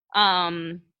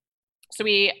so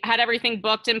we had everything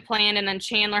booked and planned, and then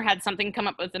Chandler had something come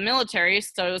up with the military.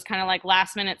 So it was kind of like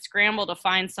last minute scramble to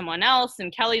find someone else.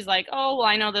 And Kelly's like, oh, well,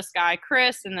 I know this guy,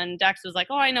 Chris. And then Dex was like,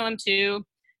 oh, I know him too,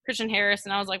 Christian Harris.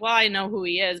 And I was like, well, I know who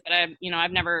he is, but I've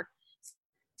never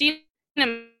seen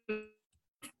him.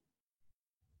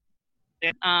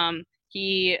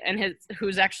 He and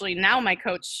who's actually now my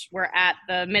coach, were at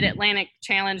the Mid-Atlantic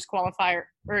Challenge qualifier,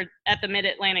 or at the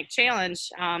Mid-Atlantic Challenge.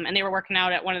 And they were working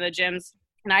out at one of the gyms.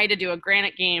 And I had to do a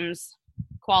Granite Games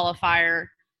qualifier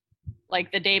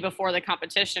like the day before the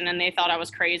competition, and they thought I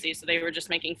was crazy. So they were just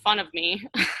making fun of me.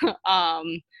 And I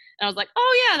was like,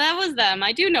 oh yeah, that was them.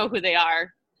 I do know who they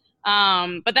are.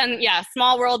 But then, yeah,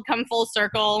 small world come full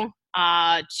circle.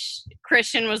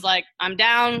 Christian was like, I'm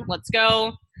down, let's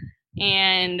go.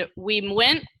 And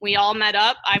we all met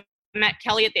up. I met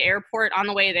Kelly at the airport on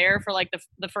the way there for like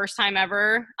the first time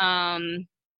ever.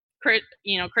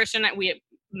 Christian, we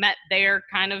met there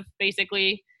kind of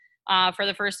basically for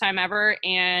the first time ever.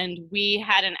 And we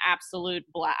had an absolute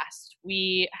blast.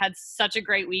 We had such a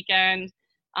great weekend.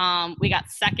 We got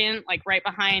second, like right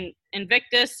behind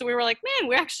Invictus. So we were like, man,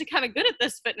 we're actually kind of good at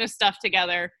this fitness stuff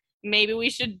together. Maybe we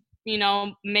should,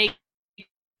 make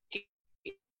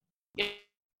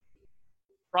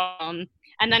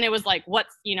and then it was like,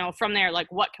 what's, from there,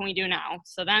 like, what can we do now?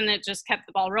 So then it just kept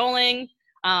the ball rolling.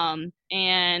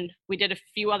 And we did a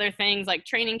few other things like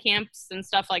training camps and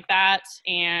stuff like that.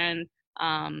 And,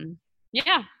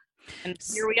 yeah. And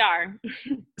here we are.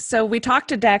 So we talked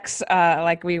to Dex,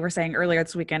 like we were saying earlier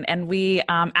this weekend, and we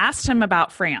asked him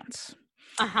about France.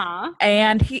 Uh-huh.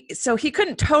 And he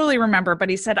couldn't totally remember, but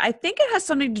he said, I think it has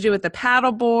something to do with the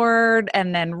paddleboard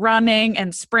and then running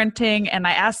and sprinting. And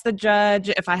I asked the judge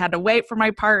if I had to wait for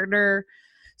my partner.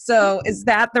 So is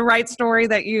that the right story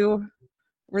that you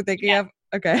were thinking of?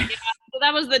 Okay. Yeah, so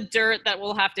that was the dirt that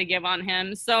we'll have to give on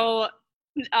him. So,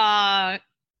 and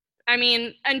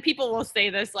people will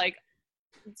say this, like,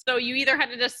 so you either had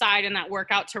to decide in that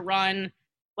workout to run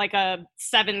like a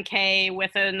 7K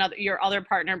with your other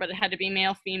partner, but it had to be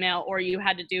male, female, or you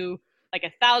had to do like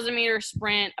 1,000-meter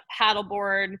sprint, a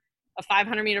paddleboard, a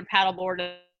 500-meter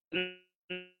paddleboard,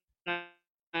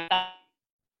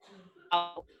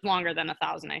 longer than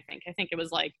 1,000, I think. I think it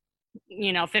was like,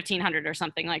 1,500 or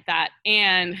something like that.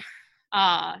 And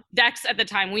Dex at the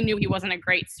time, we knew he wasn't a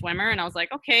great swimmer. And I was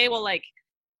like, okay, well, like,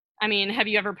 have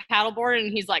you ever paddleboarded?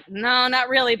 And he's like, no, not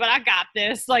really, but I got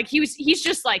this. Like he's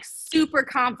just like super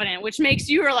confident, which makes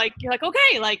you're like,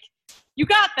 okay, like you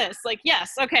got this. Like,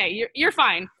 yes, okay, you're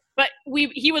fine. But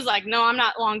he was like, no, I'm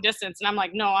not long distance. And I'm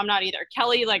like, no, I'm not either.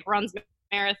 Kelly like runs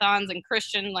marathons, and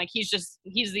Christian, like he's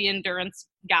the endurance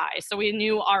guy. So we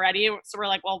knew already. So we're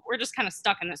like, well, we're just kind of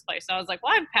stuck in this place. So I was like,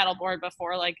 well, I've paddleboarded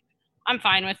before. Like I'm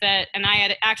fine with it. And I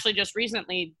had actually just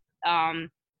recently,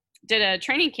 did a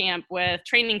training camp with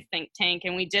Training Think Tank,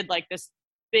 and we did like this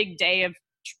big day of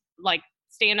like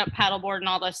stand up paddleboard and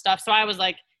all this stuff. So I was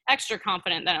like extra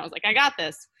confident. Then I was like, I got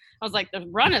this. I was like, the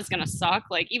run is going to suck.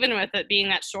 Like even with it being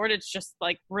that short, it's just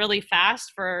like really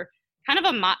fast for kind of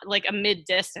a mid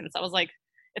distance. I was like,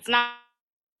 it's not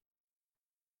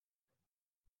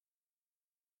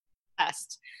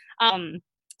best.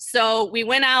 So we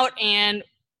went out, and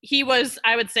he was,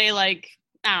 I would say, like,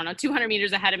 I don't know, 200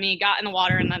 meters ahead of me, got in the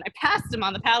water, and then I passed him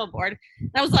on the paddleboard.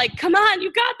 And I was like, come on,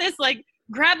 you got this. Like,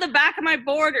 grab the back of my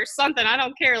board or something. I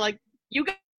don't care. Like, you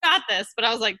got this. But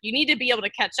I was like, you need to be able to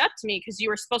catch up to me because you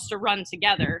were supposed to run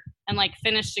together and, like,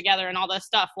 finish together and all this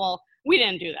stuff. Well, we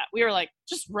didn't do that. We were like,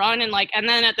 just run. And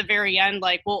then at the very end,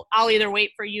 like, well, I'll either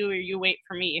wait for you or you wait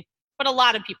for me. But a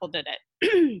lot of people did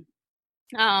it.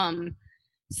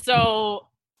 So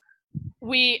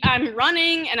I'm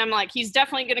running, and I'm like, he's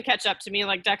definitely going to catch up to me.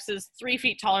 Like, Dex is 3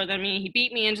 feet taller than me. He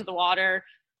beat me into the water.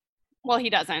 Well, he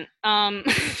doesn't.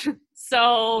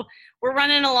 So we're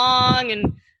running along,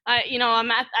 and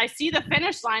I see the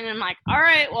finish line, and I'm like, all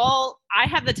right, well, I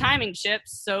have the timing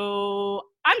chips, so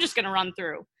I'm just going to run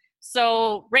through.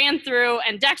 So ran through,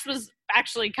 and Dex was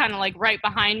actually kind of like right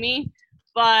behind me,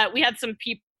 but we had some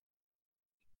people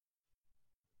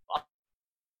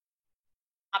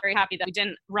not very happy that we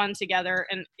didn't run together,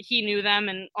 and he knew them,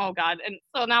 and oh God. And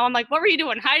so now I'm like, what were you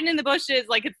doing? Hiding in the bushes?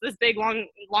 Like, it's this big,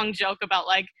 long joke about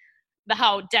like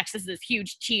how Dex is this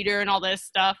huge cheater and all this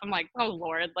stuff. I'm like, oh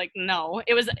Lord, like, no,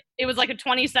 it was like a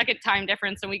 20-second time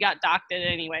difference, and we got docked it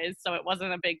anyways. So it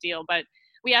wasn't a big deal, but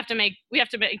we have to make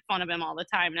fun of him all the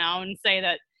time now and say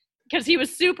that, because he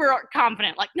was super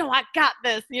confident, like, no, I got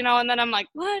this, and then I'm like,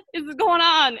 what is going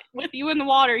on with you in the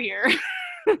water here?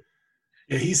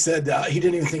 Yeah, he said he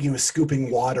didn't even think he was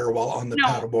scooping water while on the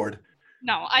paddleboard.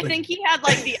 No, I think he had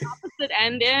like the opposite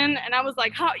end in, and I was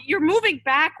like, "How you're moving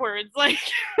backwards?" Like,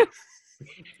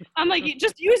 I'm like, you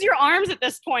just use your arms at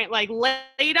this point. Like,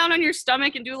 lay down on your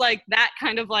stomach and do like that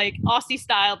kind of like Aussie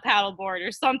style paddleboard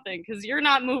or something, because you're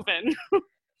not moving.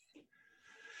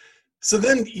 So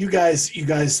then you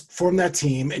guys form that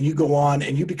team, and you go on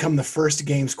and you become the first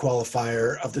games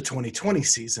qualifier of the 2020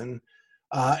 season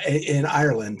in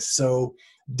Ireland. So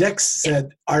Dex said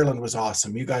Ireland was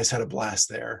awesome. You guys had a blast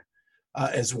there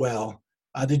as well.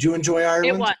 Did you enjoy Ireland?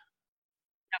 It was.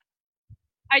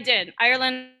 I did.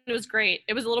 Ireland was great.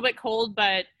 It was a little bit cold,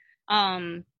 but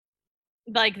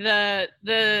like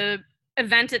the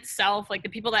event itself, like the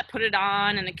people that put it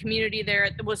on and the community there,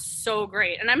 it was so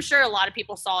great. And I'm sure a lot of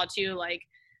people saw it too. Like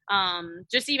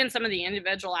just even some of the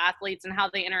individual athletes and how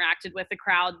they interacted with the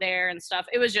crowd there and stuff.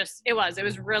 It was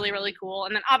really, really cool.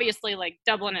 And then obviously like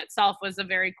Dublin itself was a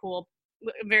very cool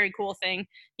thing,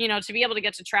 to be able to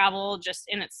get to travel just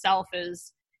in itself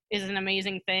is an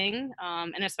amazing thing.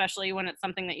 And especially when it's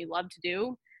something that you love to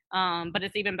do. But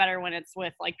it's even better when it's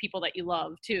with like people that you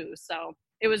love too. So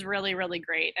it was really, really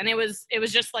great. And it was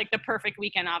just like the perfect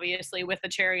weekend, obviously, with the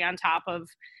cherry on top of,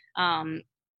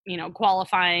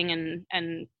 qualifying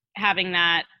and having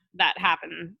that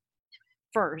happen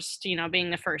first,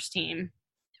 being the first team.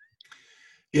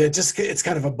 Yeah, it's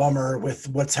kind of a bummer with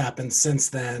what's happened since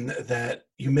then that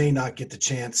you may not get the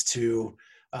chance to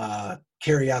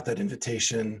carry out that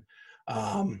invitation.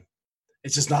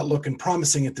 It's just not looking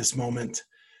promising at this moment.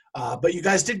 But you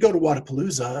guys did go to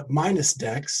Wodapalooza minus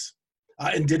Dex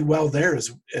and did well there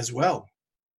as well.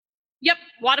 Yep,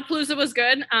 Wodapalooza was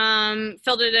good.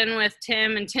 Filled it in with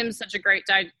Tim, and Tim's such a great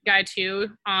guy too.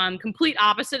 Complete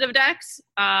opposite of Dex,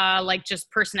 like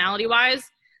just personality-wise,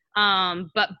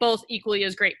 but both equally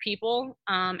as great people.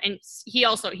 And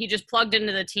he just plugged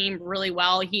into the team really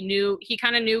well. He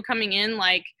kind of knew coming in,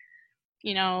 like,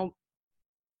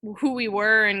 who we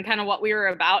were and kind of what we were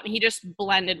about, and he just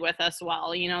blended with us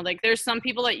well. Like there's some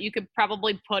people that you could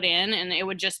probably put in and it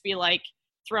would just be like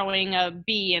throwing a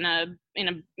bee in a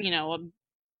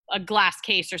glass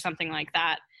case or something like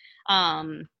that.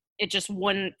 It just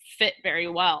wouldn't fit very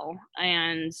well.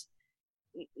 And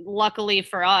luckily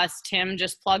for us, Tim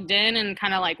just plugged in and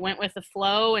kind of like went with the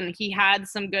flow, and he had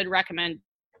some good recommendations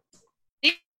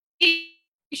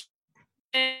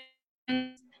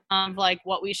of like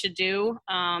what we should do.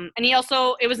 And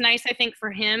it was nice, I think,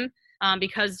 for him,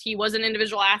 because he was an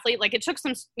individual athlete. Like it took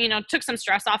some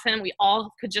stress off him. We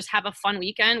all could just have a fun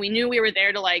weekend. We knew we were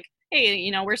there to like,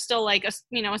 hey, we're still like a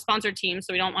sponsored team,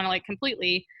 so we don't want to like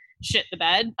completely shit the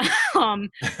bed.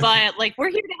 But like we're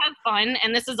here to have fun,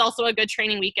 and this is also a good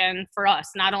training weekend for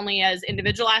us, not only as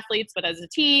individual athletes but as a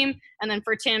team, and then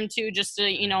for Tim too, just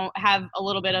to have a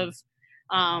little bit of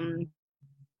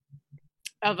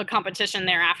a competition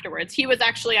there afterwards. He was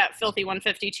actually at Filthy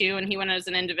 152 and he went as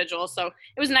an individual, so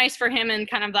it was nice for him, and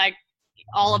kind of like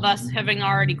all of us having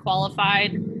already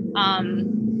qualified,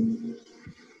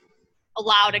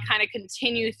 allow to kind of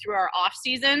continue through our off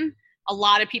season. A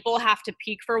lot of people have to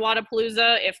peak for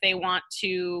Wodapalooza if they want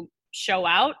to show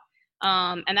out.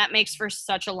 And that makes for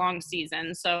such a long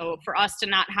season. So for us to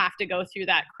not have to go through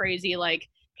that crazy, like,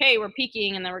 okay, we're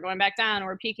peaking and then we're going back down, or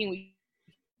we're peaking, we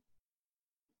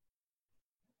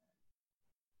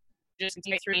just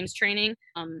continue through games training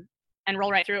and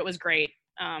roll right through it was great.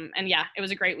 And yeah, it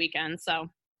was a great weekend. So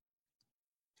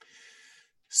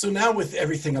now with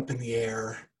everything up in the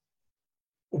air,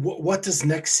 what does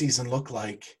next season look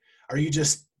like? Are you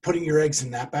just putting your eggs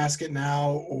in that basket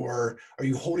now, or are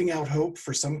you holding out hope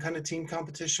for some kind of team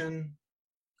competition?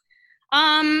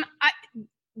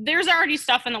 There's already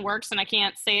stuff in the works, and I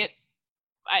can't say it.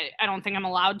 I don't think I'm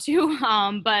allowed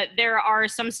to, but there are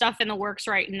some stuff in the works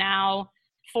right now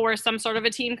for some sort of a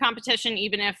team competition,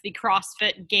 even if the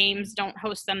CrossFit Games don't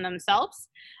host them themselves.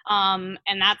 And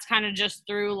that's kind of just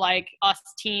through like us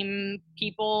team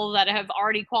people that have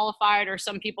already qualified, or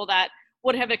some people that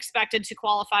would have expected to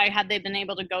qualify had they been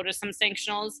able to go to some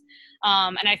sanctionals.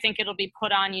 And I think it'll be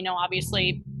put on,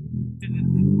 obviously,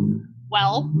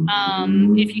 well,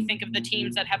 if you think of the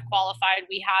teams that have qualified,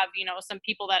 we have, some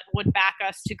people that would back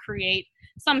us to create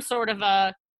some sort of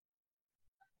a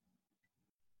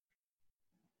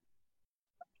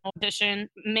competition.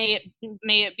 May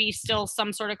it be still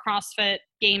some sort of CrossFit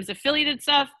Games affiliated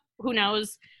stuff? Who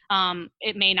knows?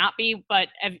 It may not be, but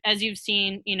as you've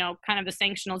seen, kind of the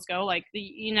sanctionals go, like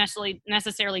you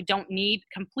necessarily don't need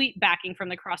complete backing from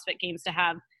the CrossFit Games to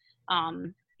have,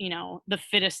 the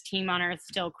fittest team on earth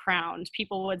still crowned.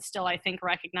 People would still, I think,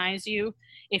 recognize you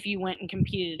if you went and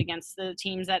competed against the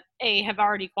teams that have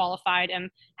already qualified and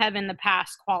have in the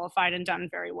past qualified and done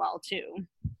very well too.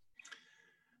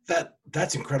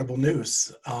 That's incredible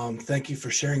news. Thank you for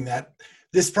sharing that.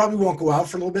 This probably won't go out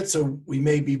for a little bit, so we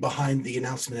may be behind the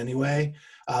announcement anyway,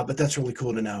 but that's really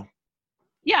cool to know.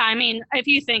 Yeah, I mean, if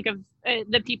you think of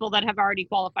the people that have already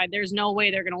qualified, there's no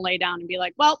way they're going to lay down and be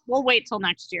like, well, we'll wait till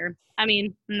next year. I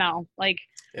mean, no. Like,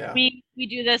 yeah. We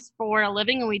do this for a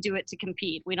living, and we do it to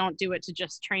compete. We don't do it to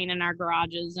just train in our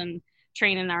garages and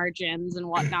train in our gyms and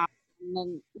whatnot,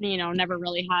 and then, never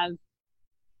really have.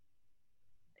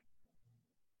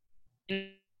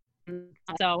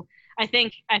 So I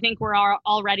think we're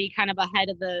already kind of ahead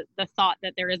of the thought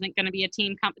that there isn't going to be a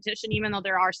team competition, even though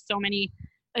there's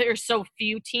so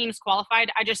few teams qualified.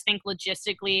 I just think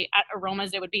logistically at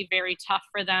Aromas, it would be very tough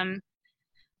for them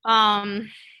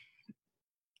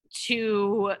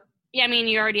to, yeah, I mean,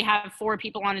 you already have 4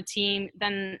 people on a team,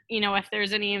 then, if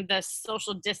there's any of the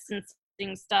social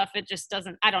distancing stuff, it just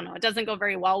doesn't, I don't know, it doesn't go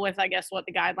very well with, I guess, what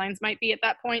the guidelines might be at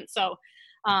that point. So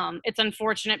it's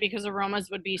unfortunate because Aromas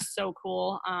would be so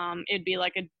cool. It'd be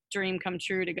like a dream come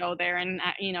true to go there and,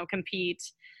 compete,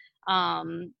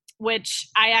 which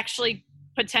I actually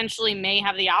potentially may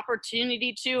have the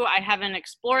opportunity to. I haven't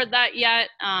explored that yet.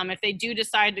 If they do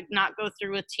decide to not go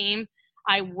through with team,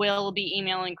 I will be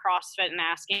emailing CrossFit and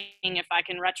asking if I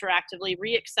can retroactively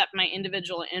re-accept my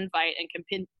individual invite and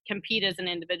compete as an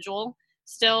individual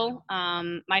still.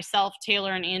 Myself,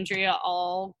 Taylor, and Andrea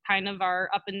all kind of are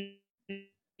up in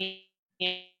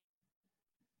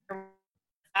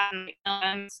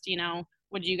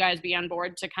would you guys be on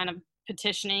board to kind of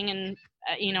petitioning and,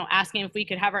 asking if we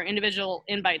could have our individual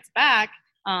invites back,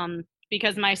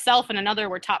 because myself and another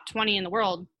were top 20 in the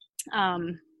world,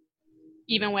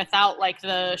 even without like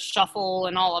the shuffle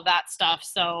and all of that stuff.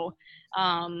 So,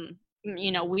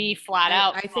 we flat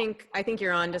out. I think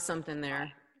you're onto something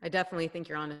there. I definitely think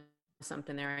you're onto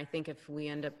something there. I think if we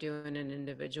end up doing an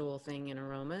individual thing in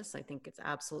Aromas, I think it's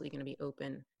absolutely going to be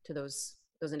open to those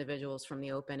individuals from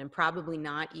the Open, and probably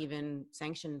not even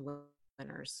sanctioned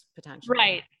winners potentially.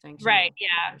 Right.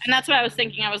 Yeah. And that's what I was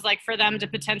thinking. I was like, for them to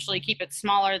potentially keep it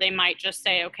smaller, they might just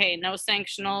say, okay, no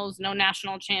sanctionals, no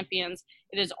national champions.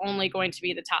 It is only going to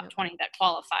be the top 20 that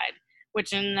qualified,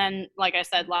 which, and then, like I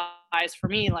said, lies for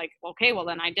me, like, okay, well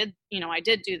then I did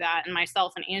do that. And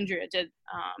myself and Andrea did.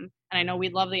 And I know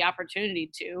we'd love the opportunity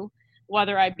to,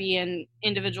 whether I be in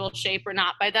individual shape or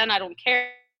not by then, I don't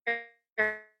care.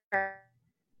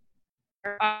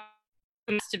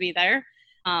 To be there.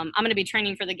 I'm going to be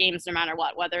training for the games no matter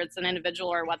what, whether it's an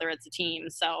individual or whether it's a team.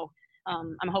 So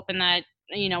I'm hoping that,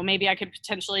 maybe I could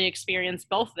potentially experience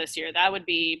both this year. That would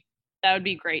be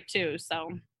great too.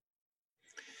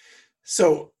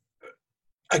 So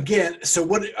again, so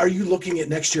what are you looking at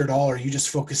next year at all? Or are you just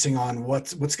focusing on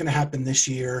what's going to happen this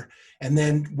year and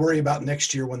then worry about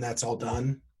next year when that's all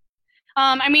done?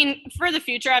 I mean, for the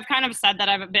future, I've kind of said that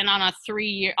I'll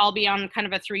be on kind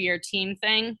of a 3-year team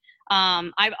thing.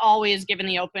 I've always given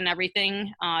the Open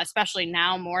everything, especially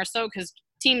now more so because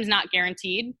team's not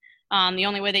guaranteed. The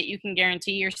only way that you can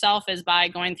guarantee yourself is by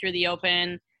going through the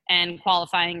Open and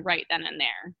qualifying right then and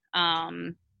there.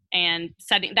 And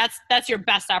setting, that's your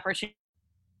best opportunity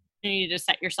to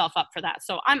set yourself up for that.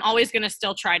 So I'm always going to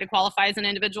still try to qualify as an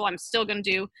individual. I'm still going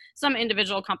to do some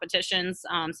individual competitions,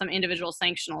 some individual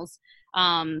sanctionals.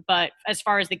 But as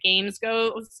far as the games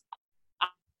goes,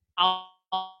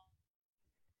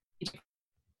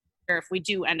 if we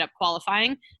do end up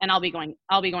qualifying, and I'll be going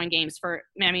games for,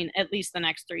 at least the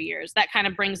next 3 years. That kind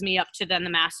of brings me up to then the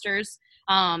Masters.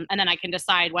 And then I can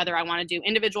decide whether I want to do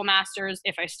individual Masters,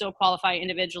 if I still qualify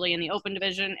individually in the Open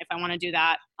division, if I want to do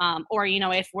that, or,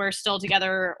 if we're still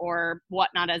together or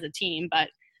whatnot as a team. But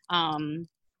I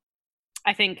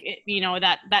think,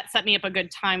 that set me up a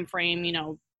good time frame,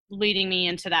 leading me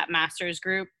into that Masters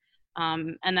group.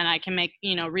 And then I can make,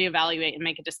 reevaluate and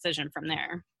make a decision from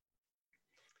there.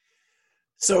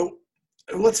 So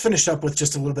let's finish up with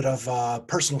just a little bit of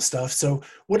personal stuff. So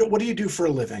what do you do for a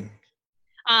living?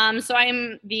 So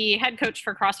I'm the head coach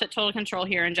for CrossFit Total Control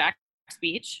here in Jax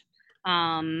Beach.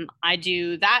 I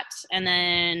do that, and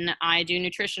then I do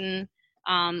nutrition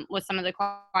with some of the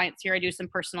clients here. I do some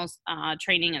personal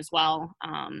training as well,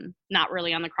 not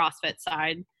really on the CrossFit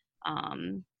side,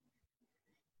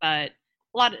 but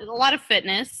a lot of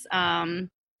fitness.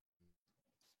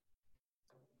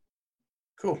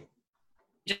 Cool.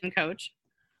 Gym coach.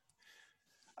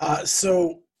 I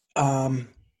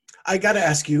got to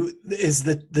ask you, is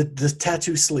the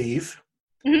tattoo sleeve,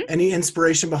 any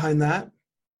inspiration behind that?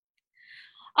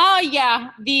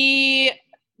 Yeah. A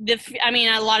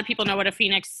lot of people know what a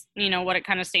Phoenix, what it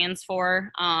kind of stands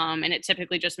for. And it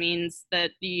typically just means that,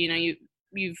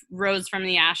 you've rose from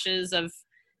the ashes of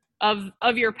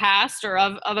your past or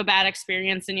of a bad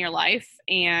experience in your life.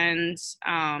 And,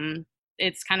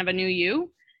 it's kind of a new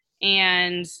you.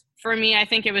 And for me, I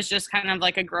think it was just kind of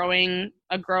like a growing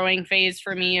phase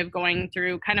for me of going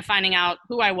through kind of finding out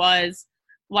who I was,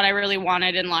 what I really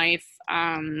wanted in life,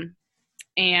 and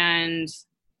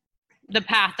the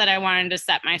path that I wanted to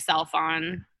set myself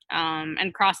on.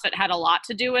 And CrossFit had a lot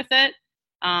to do with it.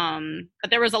 But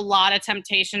there was a lot of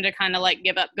temptation to kind of like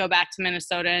give up, go back to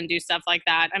Minnesota and do stuff like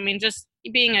that. I mean, just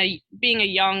being a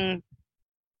young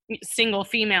single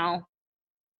female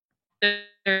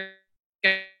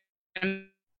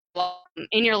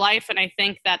in your life. And I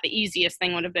think that the easiest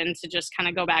thing would have been to just kind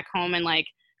of go back home and like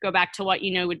go back to what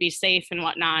would be safe and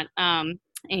whatnot.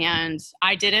 And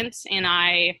I didn't, and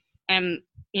I am,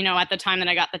 you know, at the time that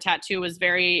I got the tattoo, was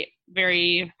very,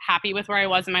 very happy with where I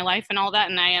was in my life and all that.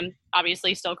 And I am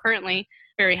obviously still currently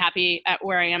very happy at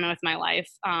where I am with my life.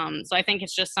 So I think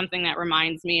it's just something that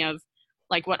reminds me of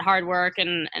like what hard work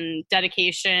and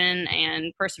dedication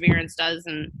and perseverance does.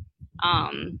 And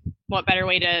what better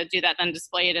way to do that than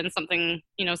display it in something,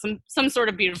 you know, some sort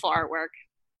of beautiful artwork.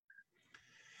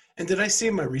 And did I see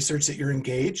in my research that you're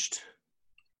engaged?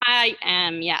 I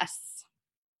am, yes.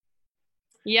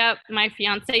 Yep, my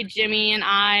fiance Jimmy and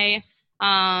I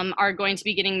are going to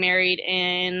be getting married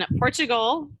in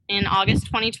Portugal in August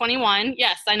 2021.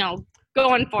 Yes, I know,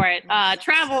 going for it.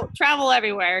 Travel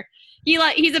everywhere.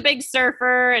 He's a big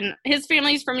surfer, and his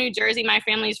family's from New Jersey. My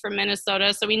family's from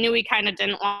Minnesota, so we knew we kind of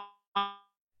didn't want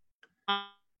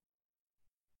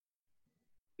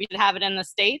we should have it in the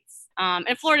States.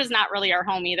 And Florida's not really our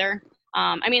home either.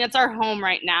 I mean, it's our home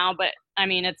right now, but I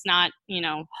mean, it's not, you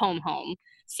know, home.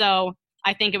 So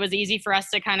I think it was easy for us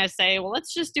to kind of say, well,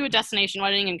 let's just do a destination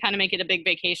wedding and kind of make it a big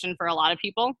vacation for a lot of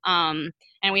people. And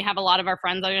we have a lot of our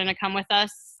friends that are going to come with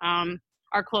us.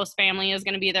 Our close family is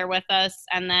going to be there with us.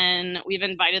 And then we've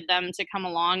invited them to come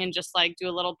along and just like do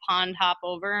a little pond hop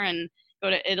over and go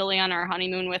to Italy on our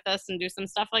honeymoon with us and do some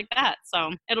stuff like that.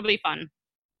 So it'll be fun.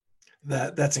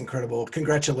 That's incredible.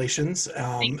 Congratulations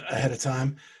ahead of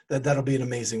time. That'll be an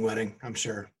amazing wedding, I'm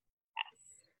sure.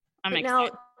 I'm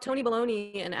excited. Now, Tony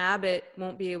Baloney and Abbott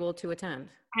won't be able to attend.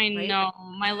 I know,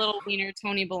 my little wiener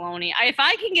Tony Baloney. If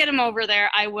I can get him over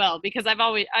there, I will, because I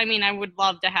would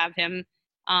love to have him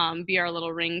be our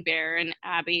little ring bearer. And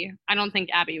Abby, I don't think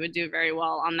Abby would do very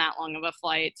well on that long of a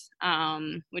flight.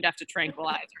 We'd have to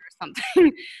tranquilize her or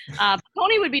something.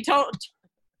 Tony would be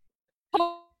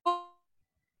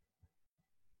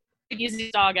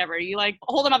easiest dog ever. You like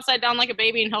hold him upside down like a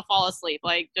baby and he'll fall asleep.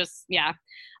 Like just, yeah.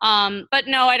 But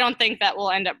no, I don't think that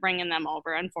we'll end up bringing them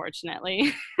over,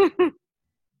 unfortunately.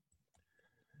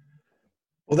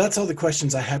 Well, that's all the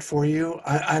questions I had for you.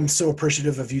 I'm so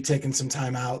appreciative of you taking some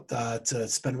time out to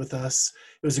spend with us.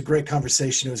 It was a great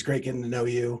conversation. It was great getting to know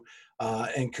you.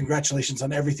 And congratulations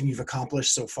on everything you've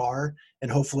accomplished so far. And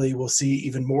hopefully we'll see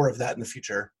even more of that in the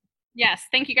future. Yes.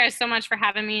 Thank you guys so much for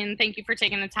having me. And thank you for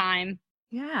taking the time.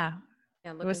 Yeah.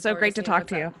 It was so great to talk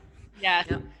to you. Yeah.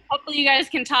 Yep. Hopefully you guys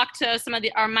can talk to some of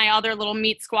my other little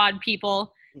meat squad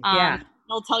people.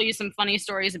 They'll tell you some funny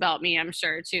stories about me, I'm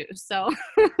sure too. So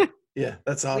yeah,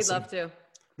 that's awesome. We'd love to.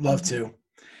 Love to.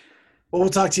 Well, we'll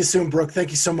talk to you soon, Brooke. Thank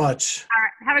you so much. All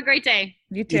right. Have a great day.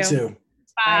 You too. You too.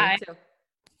 Bye. You too.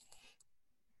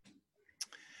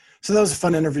 So that was a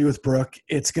fun interview with Brooke.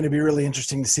 It's going to be really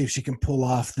interesting to see if she can pull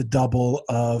off the double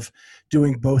of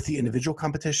doing both the individual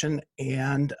competition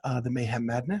and the Mayhem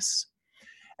Madness.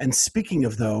 And speaking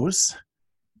of those,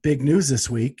 big news this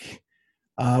week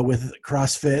with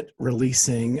CrossFit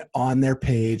releasing on their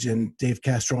page and Dave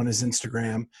Castro on his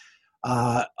Instagram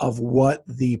of what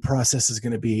the process is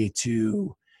going to be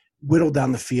to whittle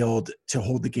down the field to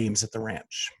hold the games at the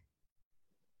ranch.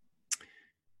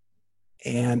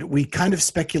 And we kind of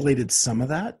speculated some of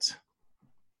that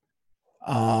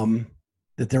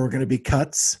there were going to be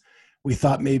cuts. We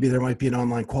thought maybe there might be an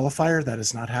online qualifier. That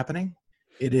is not happening.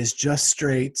 It is just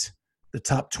straight the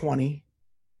top 20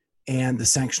 and the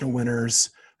sanctional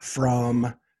winners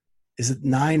from, is it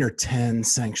 9 or 10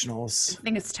 sanctionals? I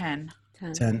think it's 10.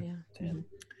 10. Yeah.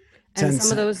 And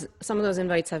some of those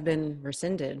invites have been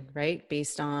rescinded, right?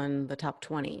 Based on the top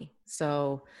 20.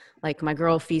 So like my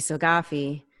girl Fisa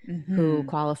Gaffi, who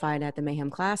qualified at the Mayhem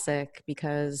Classic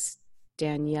because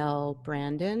Danielle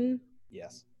Brandon,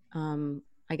 yes,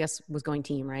 I guess was going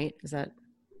team, right? Is that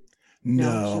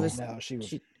no?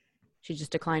 She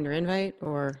just declined her invite,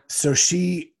 or so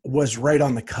she was right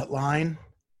on the cut line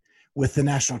with the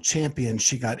national champion.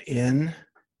 She got in.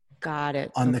 Got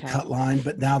it. On the cut line,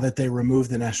 but now that they removed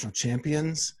the national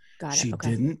champions, she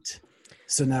didn't.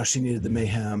 So now she needed the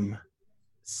Mayhem.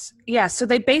 Yeah, so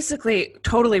they basically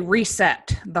totally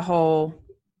reset the whole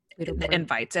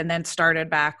invites and then started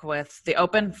back with the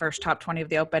Open, first top 20 of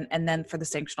the Open, and then for the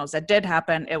sanctionals. That did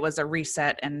happen. It was a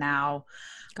reset, and now,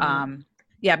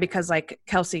 because like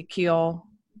Kelsey Keel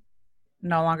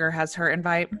no longer has her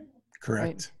invite.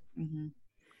 Correct. Right.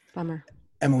 Bummer.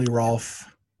 Emily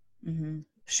Rolfe,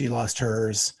 she lost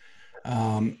hers.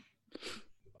 A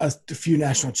few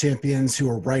national champions who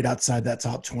are right outside that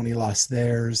top 20 lost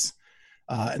theirs.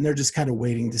 And they're just kind of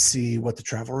waiting to see what the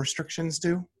travel restrictions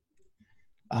do.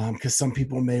 Because some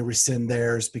people may rescind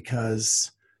theirs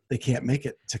because they can't make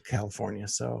it to California.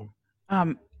 So,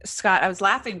 Scott, I was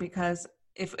laughing because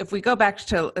if we go back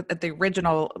to the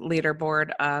original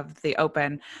leaderboard of the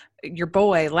Open, your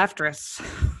boy Leftris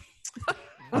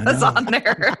was on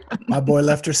there. My boy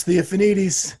Lefter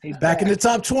Theophanides. He's back in the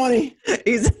top 20.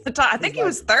 He's at the top. I think he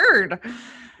was third.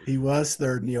 He was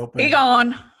third in the Open. He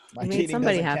gone. My You made cheating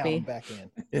somebody doesn't count. happy. I'm back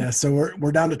in. Yeah, so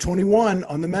we're down to 21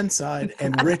 on the men's side,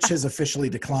 and Rich has officially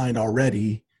declined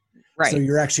already. Right. So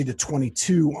you're actually to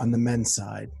 22 on the men's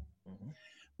side.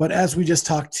 But as we just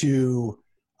talked to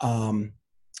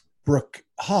Brooke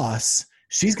Haas,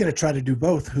 she's going to try to do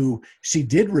both, who she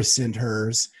did rescind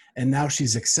hers, and now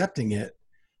she's accepting it.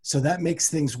 So that makes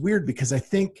things weird because I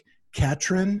think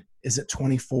Katrin is at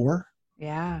 24.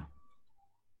 Yeah.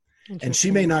 And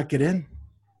she may not get in.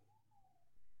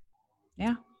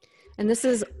 Yeah. And this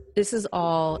is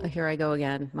all, here I go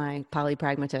again, my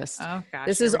polypragmatist. Oh gosh.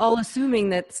 This is all assuming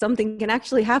that something can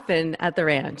actually happen at the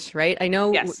ranch, right? I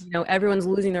know, Yes. Everyone's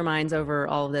losing their minds over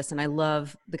all of this, and I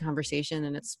love the conversation,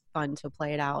 and it's fun to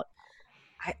play it out.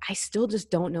 I still just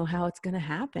don't know how it's going to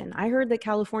happen. I heard that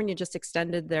California just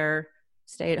extended their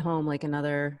stay at home like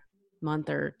another month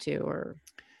or 2 or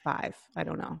 5. I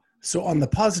don't know. So on the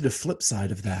positive flip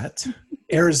side of that,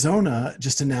 Arizona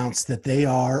just announced that they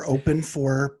are open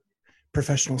for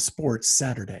professional sports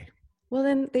Saturday. Well,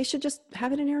 then they should just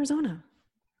have it in Arizona,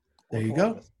 There you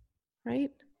go.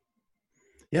 right?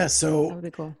 Yeah, That so would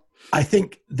be cool. I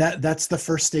think that's the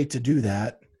first state to do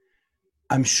that.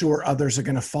 I'm sure others are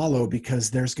going to follow because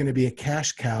there's going to be a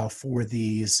cash cow for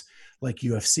these, like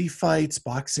UFC fights,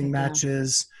 boxing Yeah.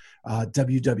 matches,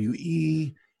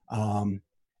 WWE.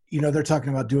 They're talking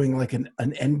about doing like an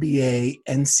NBA,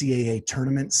 NCAA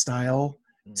tournament style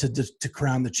to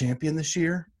crown the champion this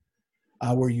year,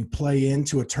 where you play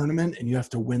into a tournament and you have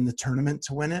to win the tournament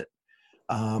to win it.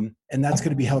 And that's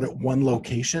going to be held at one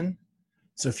location.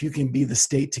 So if you can be the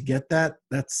state to get that,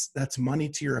 that's money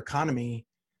to your economy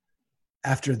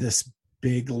after this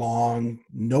big, long,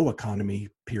 no economy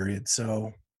period.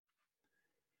 So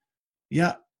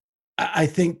yeah, I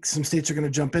think some states are going to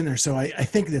jump in there. So I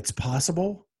think that's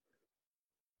possible.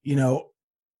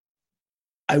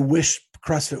 I wish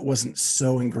CrossFit wasn't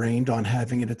so ingrained on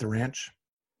having it at the ranch,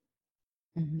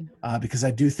 because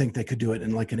I do think they could do it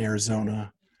in like an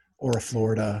Arizona or a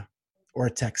Florida or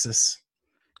a Texas.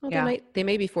 Well, Yeah. they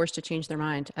may be forced to change their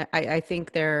mind. I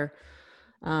think their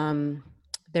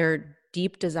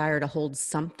deep desire to hold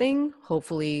something,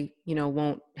 hopefully,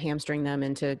 won't hamstring them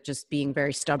into just being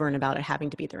very stubborn about it having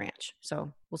to be at the ranch.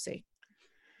 So we'll see.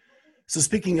 So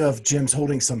speaking of gyms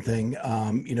holding something,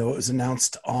 it was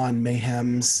announced on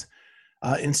Mayhem's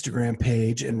Instagram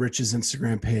page and Rich's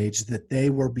Instagram page that they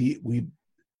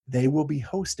will be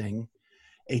hosting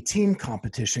a team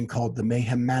competition called the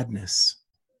Mayhem Madness.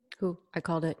 Who? I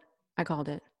called it.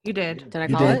 You did. Did I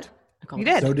You call did. it? I called You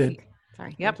it. did. So did.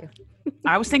 Sorry. Yep. Thank you.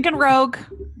 I was thinking Rogue,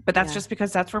 but that's Yeah. just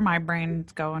because that's where my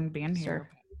brain's going being here.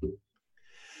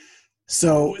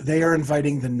 So they are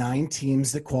inviting the 9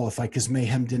 teams that qualify because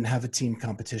Mayhem didn't have a team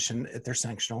competition at their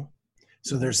Sanctional.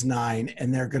 So there's 9,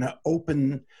 and they're going to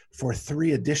open for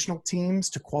 3 additional teams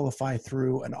to qualify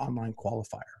through an online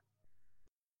qualifier.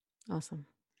 Awesome.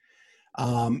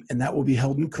 And that will be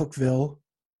held in Cookeville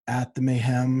at the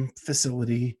Mayhem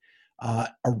facility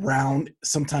around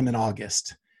sometime in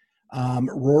August.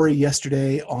 Rory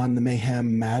yesterday on the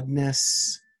Mayhem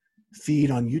Madness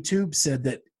feed on YouTube said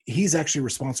that he's actually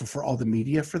responsible for all the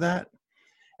media for that.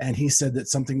 And he said that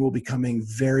something will be coming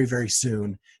very, very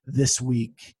soon this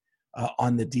week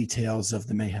on the details of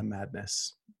the Mayhem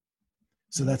Madness.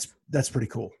 So that's pretty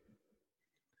cool.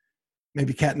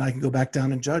 Maybe Kat and I can go back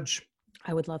down and judge.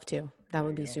 I would love to. That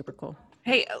would be super cool.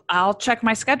 Hey, I'll check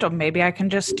my schedule. Maybe I can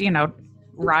just,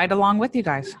 ride along with you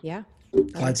guys. Yeah.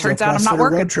 Clydesdale Turns out I'm not CrossFitter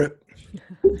working. Road trip.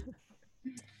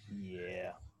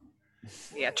 Yeah.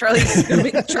 Yeah,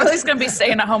 Charlie's gonna be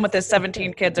staying at home with his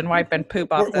 17 kids and wiping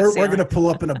poop off the We're ceiling. going to pull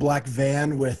up in a black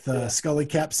van with scully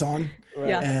caps on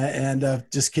Yeah. and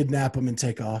just kidnap them and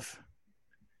take off.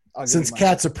 I'll give Since you my-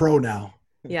 Kat's a pro now.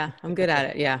 Yeah. I'm good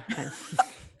at it. Yeah.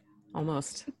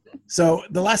 Almost. So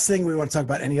the last thing we want to talk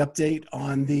about, any update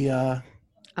on the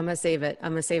I'm going to save it.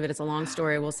 It's a long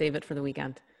story. We'll save it for the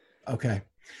weekend. okay.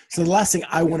 So the last thing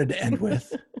I wanted to end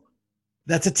with,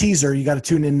 that's a teaser. You got to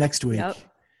tune in next week. Yep.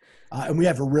 And we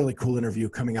have a really cool interview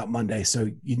coming out Monday, so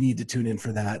you need to tune in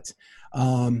for that.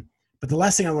 But the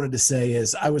last thing I wanted to say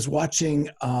is I was watching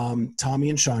Tommy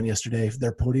and Sean yesterday,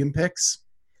 their podium picks,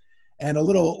 and a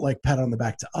little like pat on the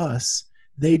back to us.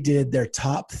 They did their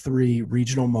top 3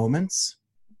 regional moments.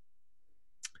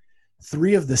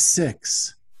 3 of the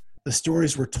 6, the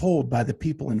stories were told by the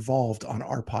people involved on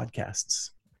our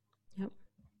podcasts. Yep.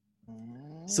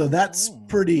 So that's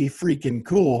pretty freaking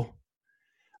cool.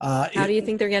 How do you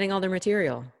think they're getting all their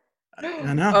material?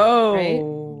 I know.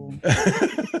 Oh.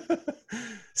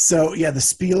 So, yeah, the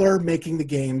Spieler making the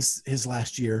games his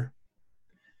last year.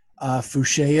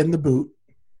 Fouché and the Boot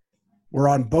were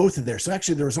on both of theirs. So,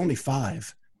 actually, there was only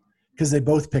 5 because they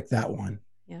both picked that one.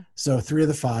 Yeah. So, 3 of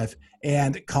the 5.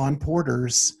 And Con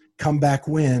Porter's comeback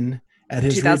win at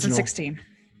his 2016.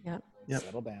 Yep.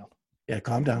 Settle down. Yeah,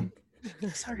 calm down.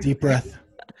 Sorry. Deep breath.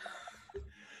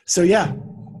 So, yeah,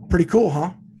 pretty cool,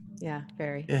 huh? Yeah,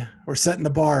 very. Yeah, we're setting the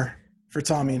bar for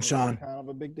Tommy and Sean. Kind of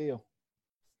a big deal.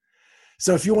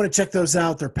 So if you want to check those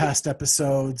out, they're past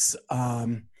episodes.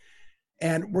 And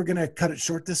we're going to cut it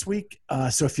short this week.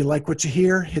 So if you like what you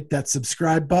hear, hit that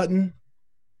subscribe button.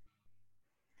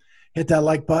 Hit that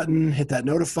like button. Hit that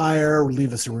notifier.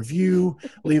 Leave us a review.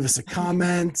 Leave us a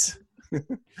comment.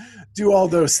 Do all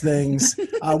those things.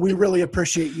 We really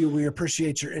appreciate you. We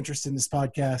appreciate your interest in this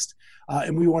podcast.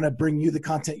 And we want to bring you the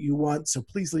content you want. So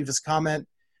please leave us a comment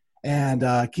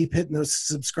and keep hitting those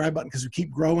subscribe button because we keep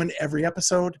growing every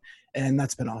episode. And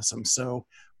that's been awesome. So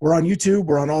we're on YouTube.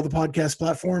 We're on all the podcast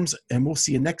platforms. And we'll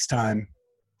see you next time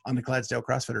on the Clydesdale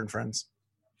CrossFitter and Friends.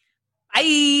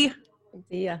 Bye.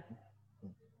 See ya.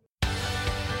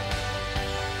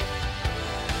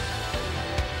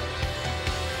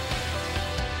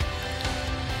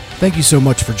 Thank you so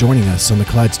much for joining us on the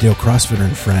Clydesdale CrossFitter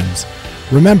and Friends.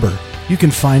 Remember, you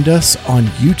can find us on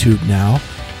YouTube now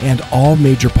and all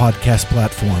major podcast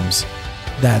platforms.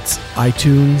 That's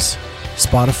iTunes,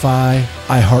 Spotify,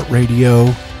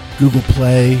 iHeartRadio, Google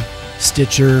Play,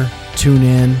 Stitcher,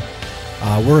 TuneIn.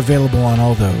 We're available on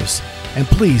all those. And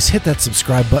please hit that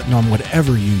subscribe button on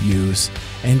whatever you use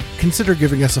and consider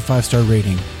giving us a 5-star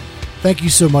rating. Thank you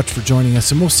so much for joining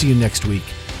us, and we'll see you next week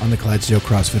on the Clydesdale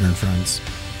CrossFitter and Friends.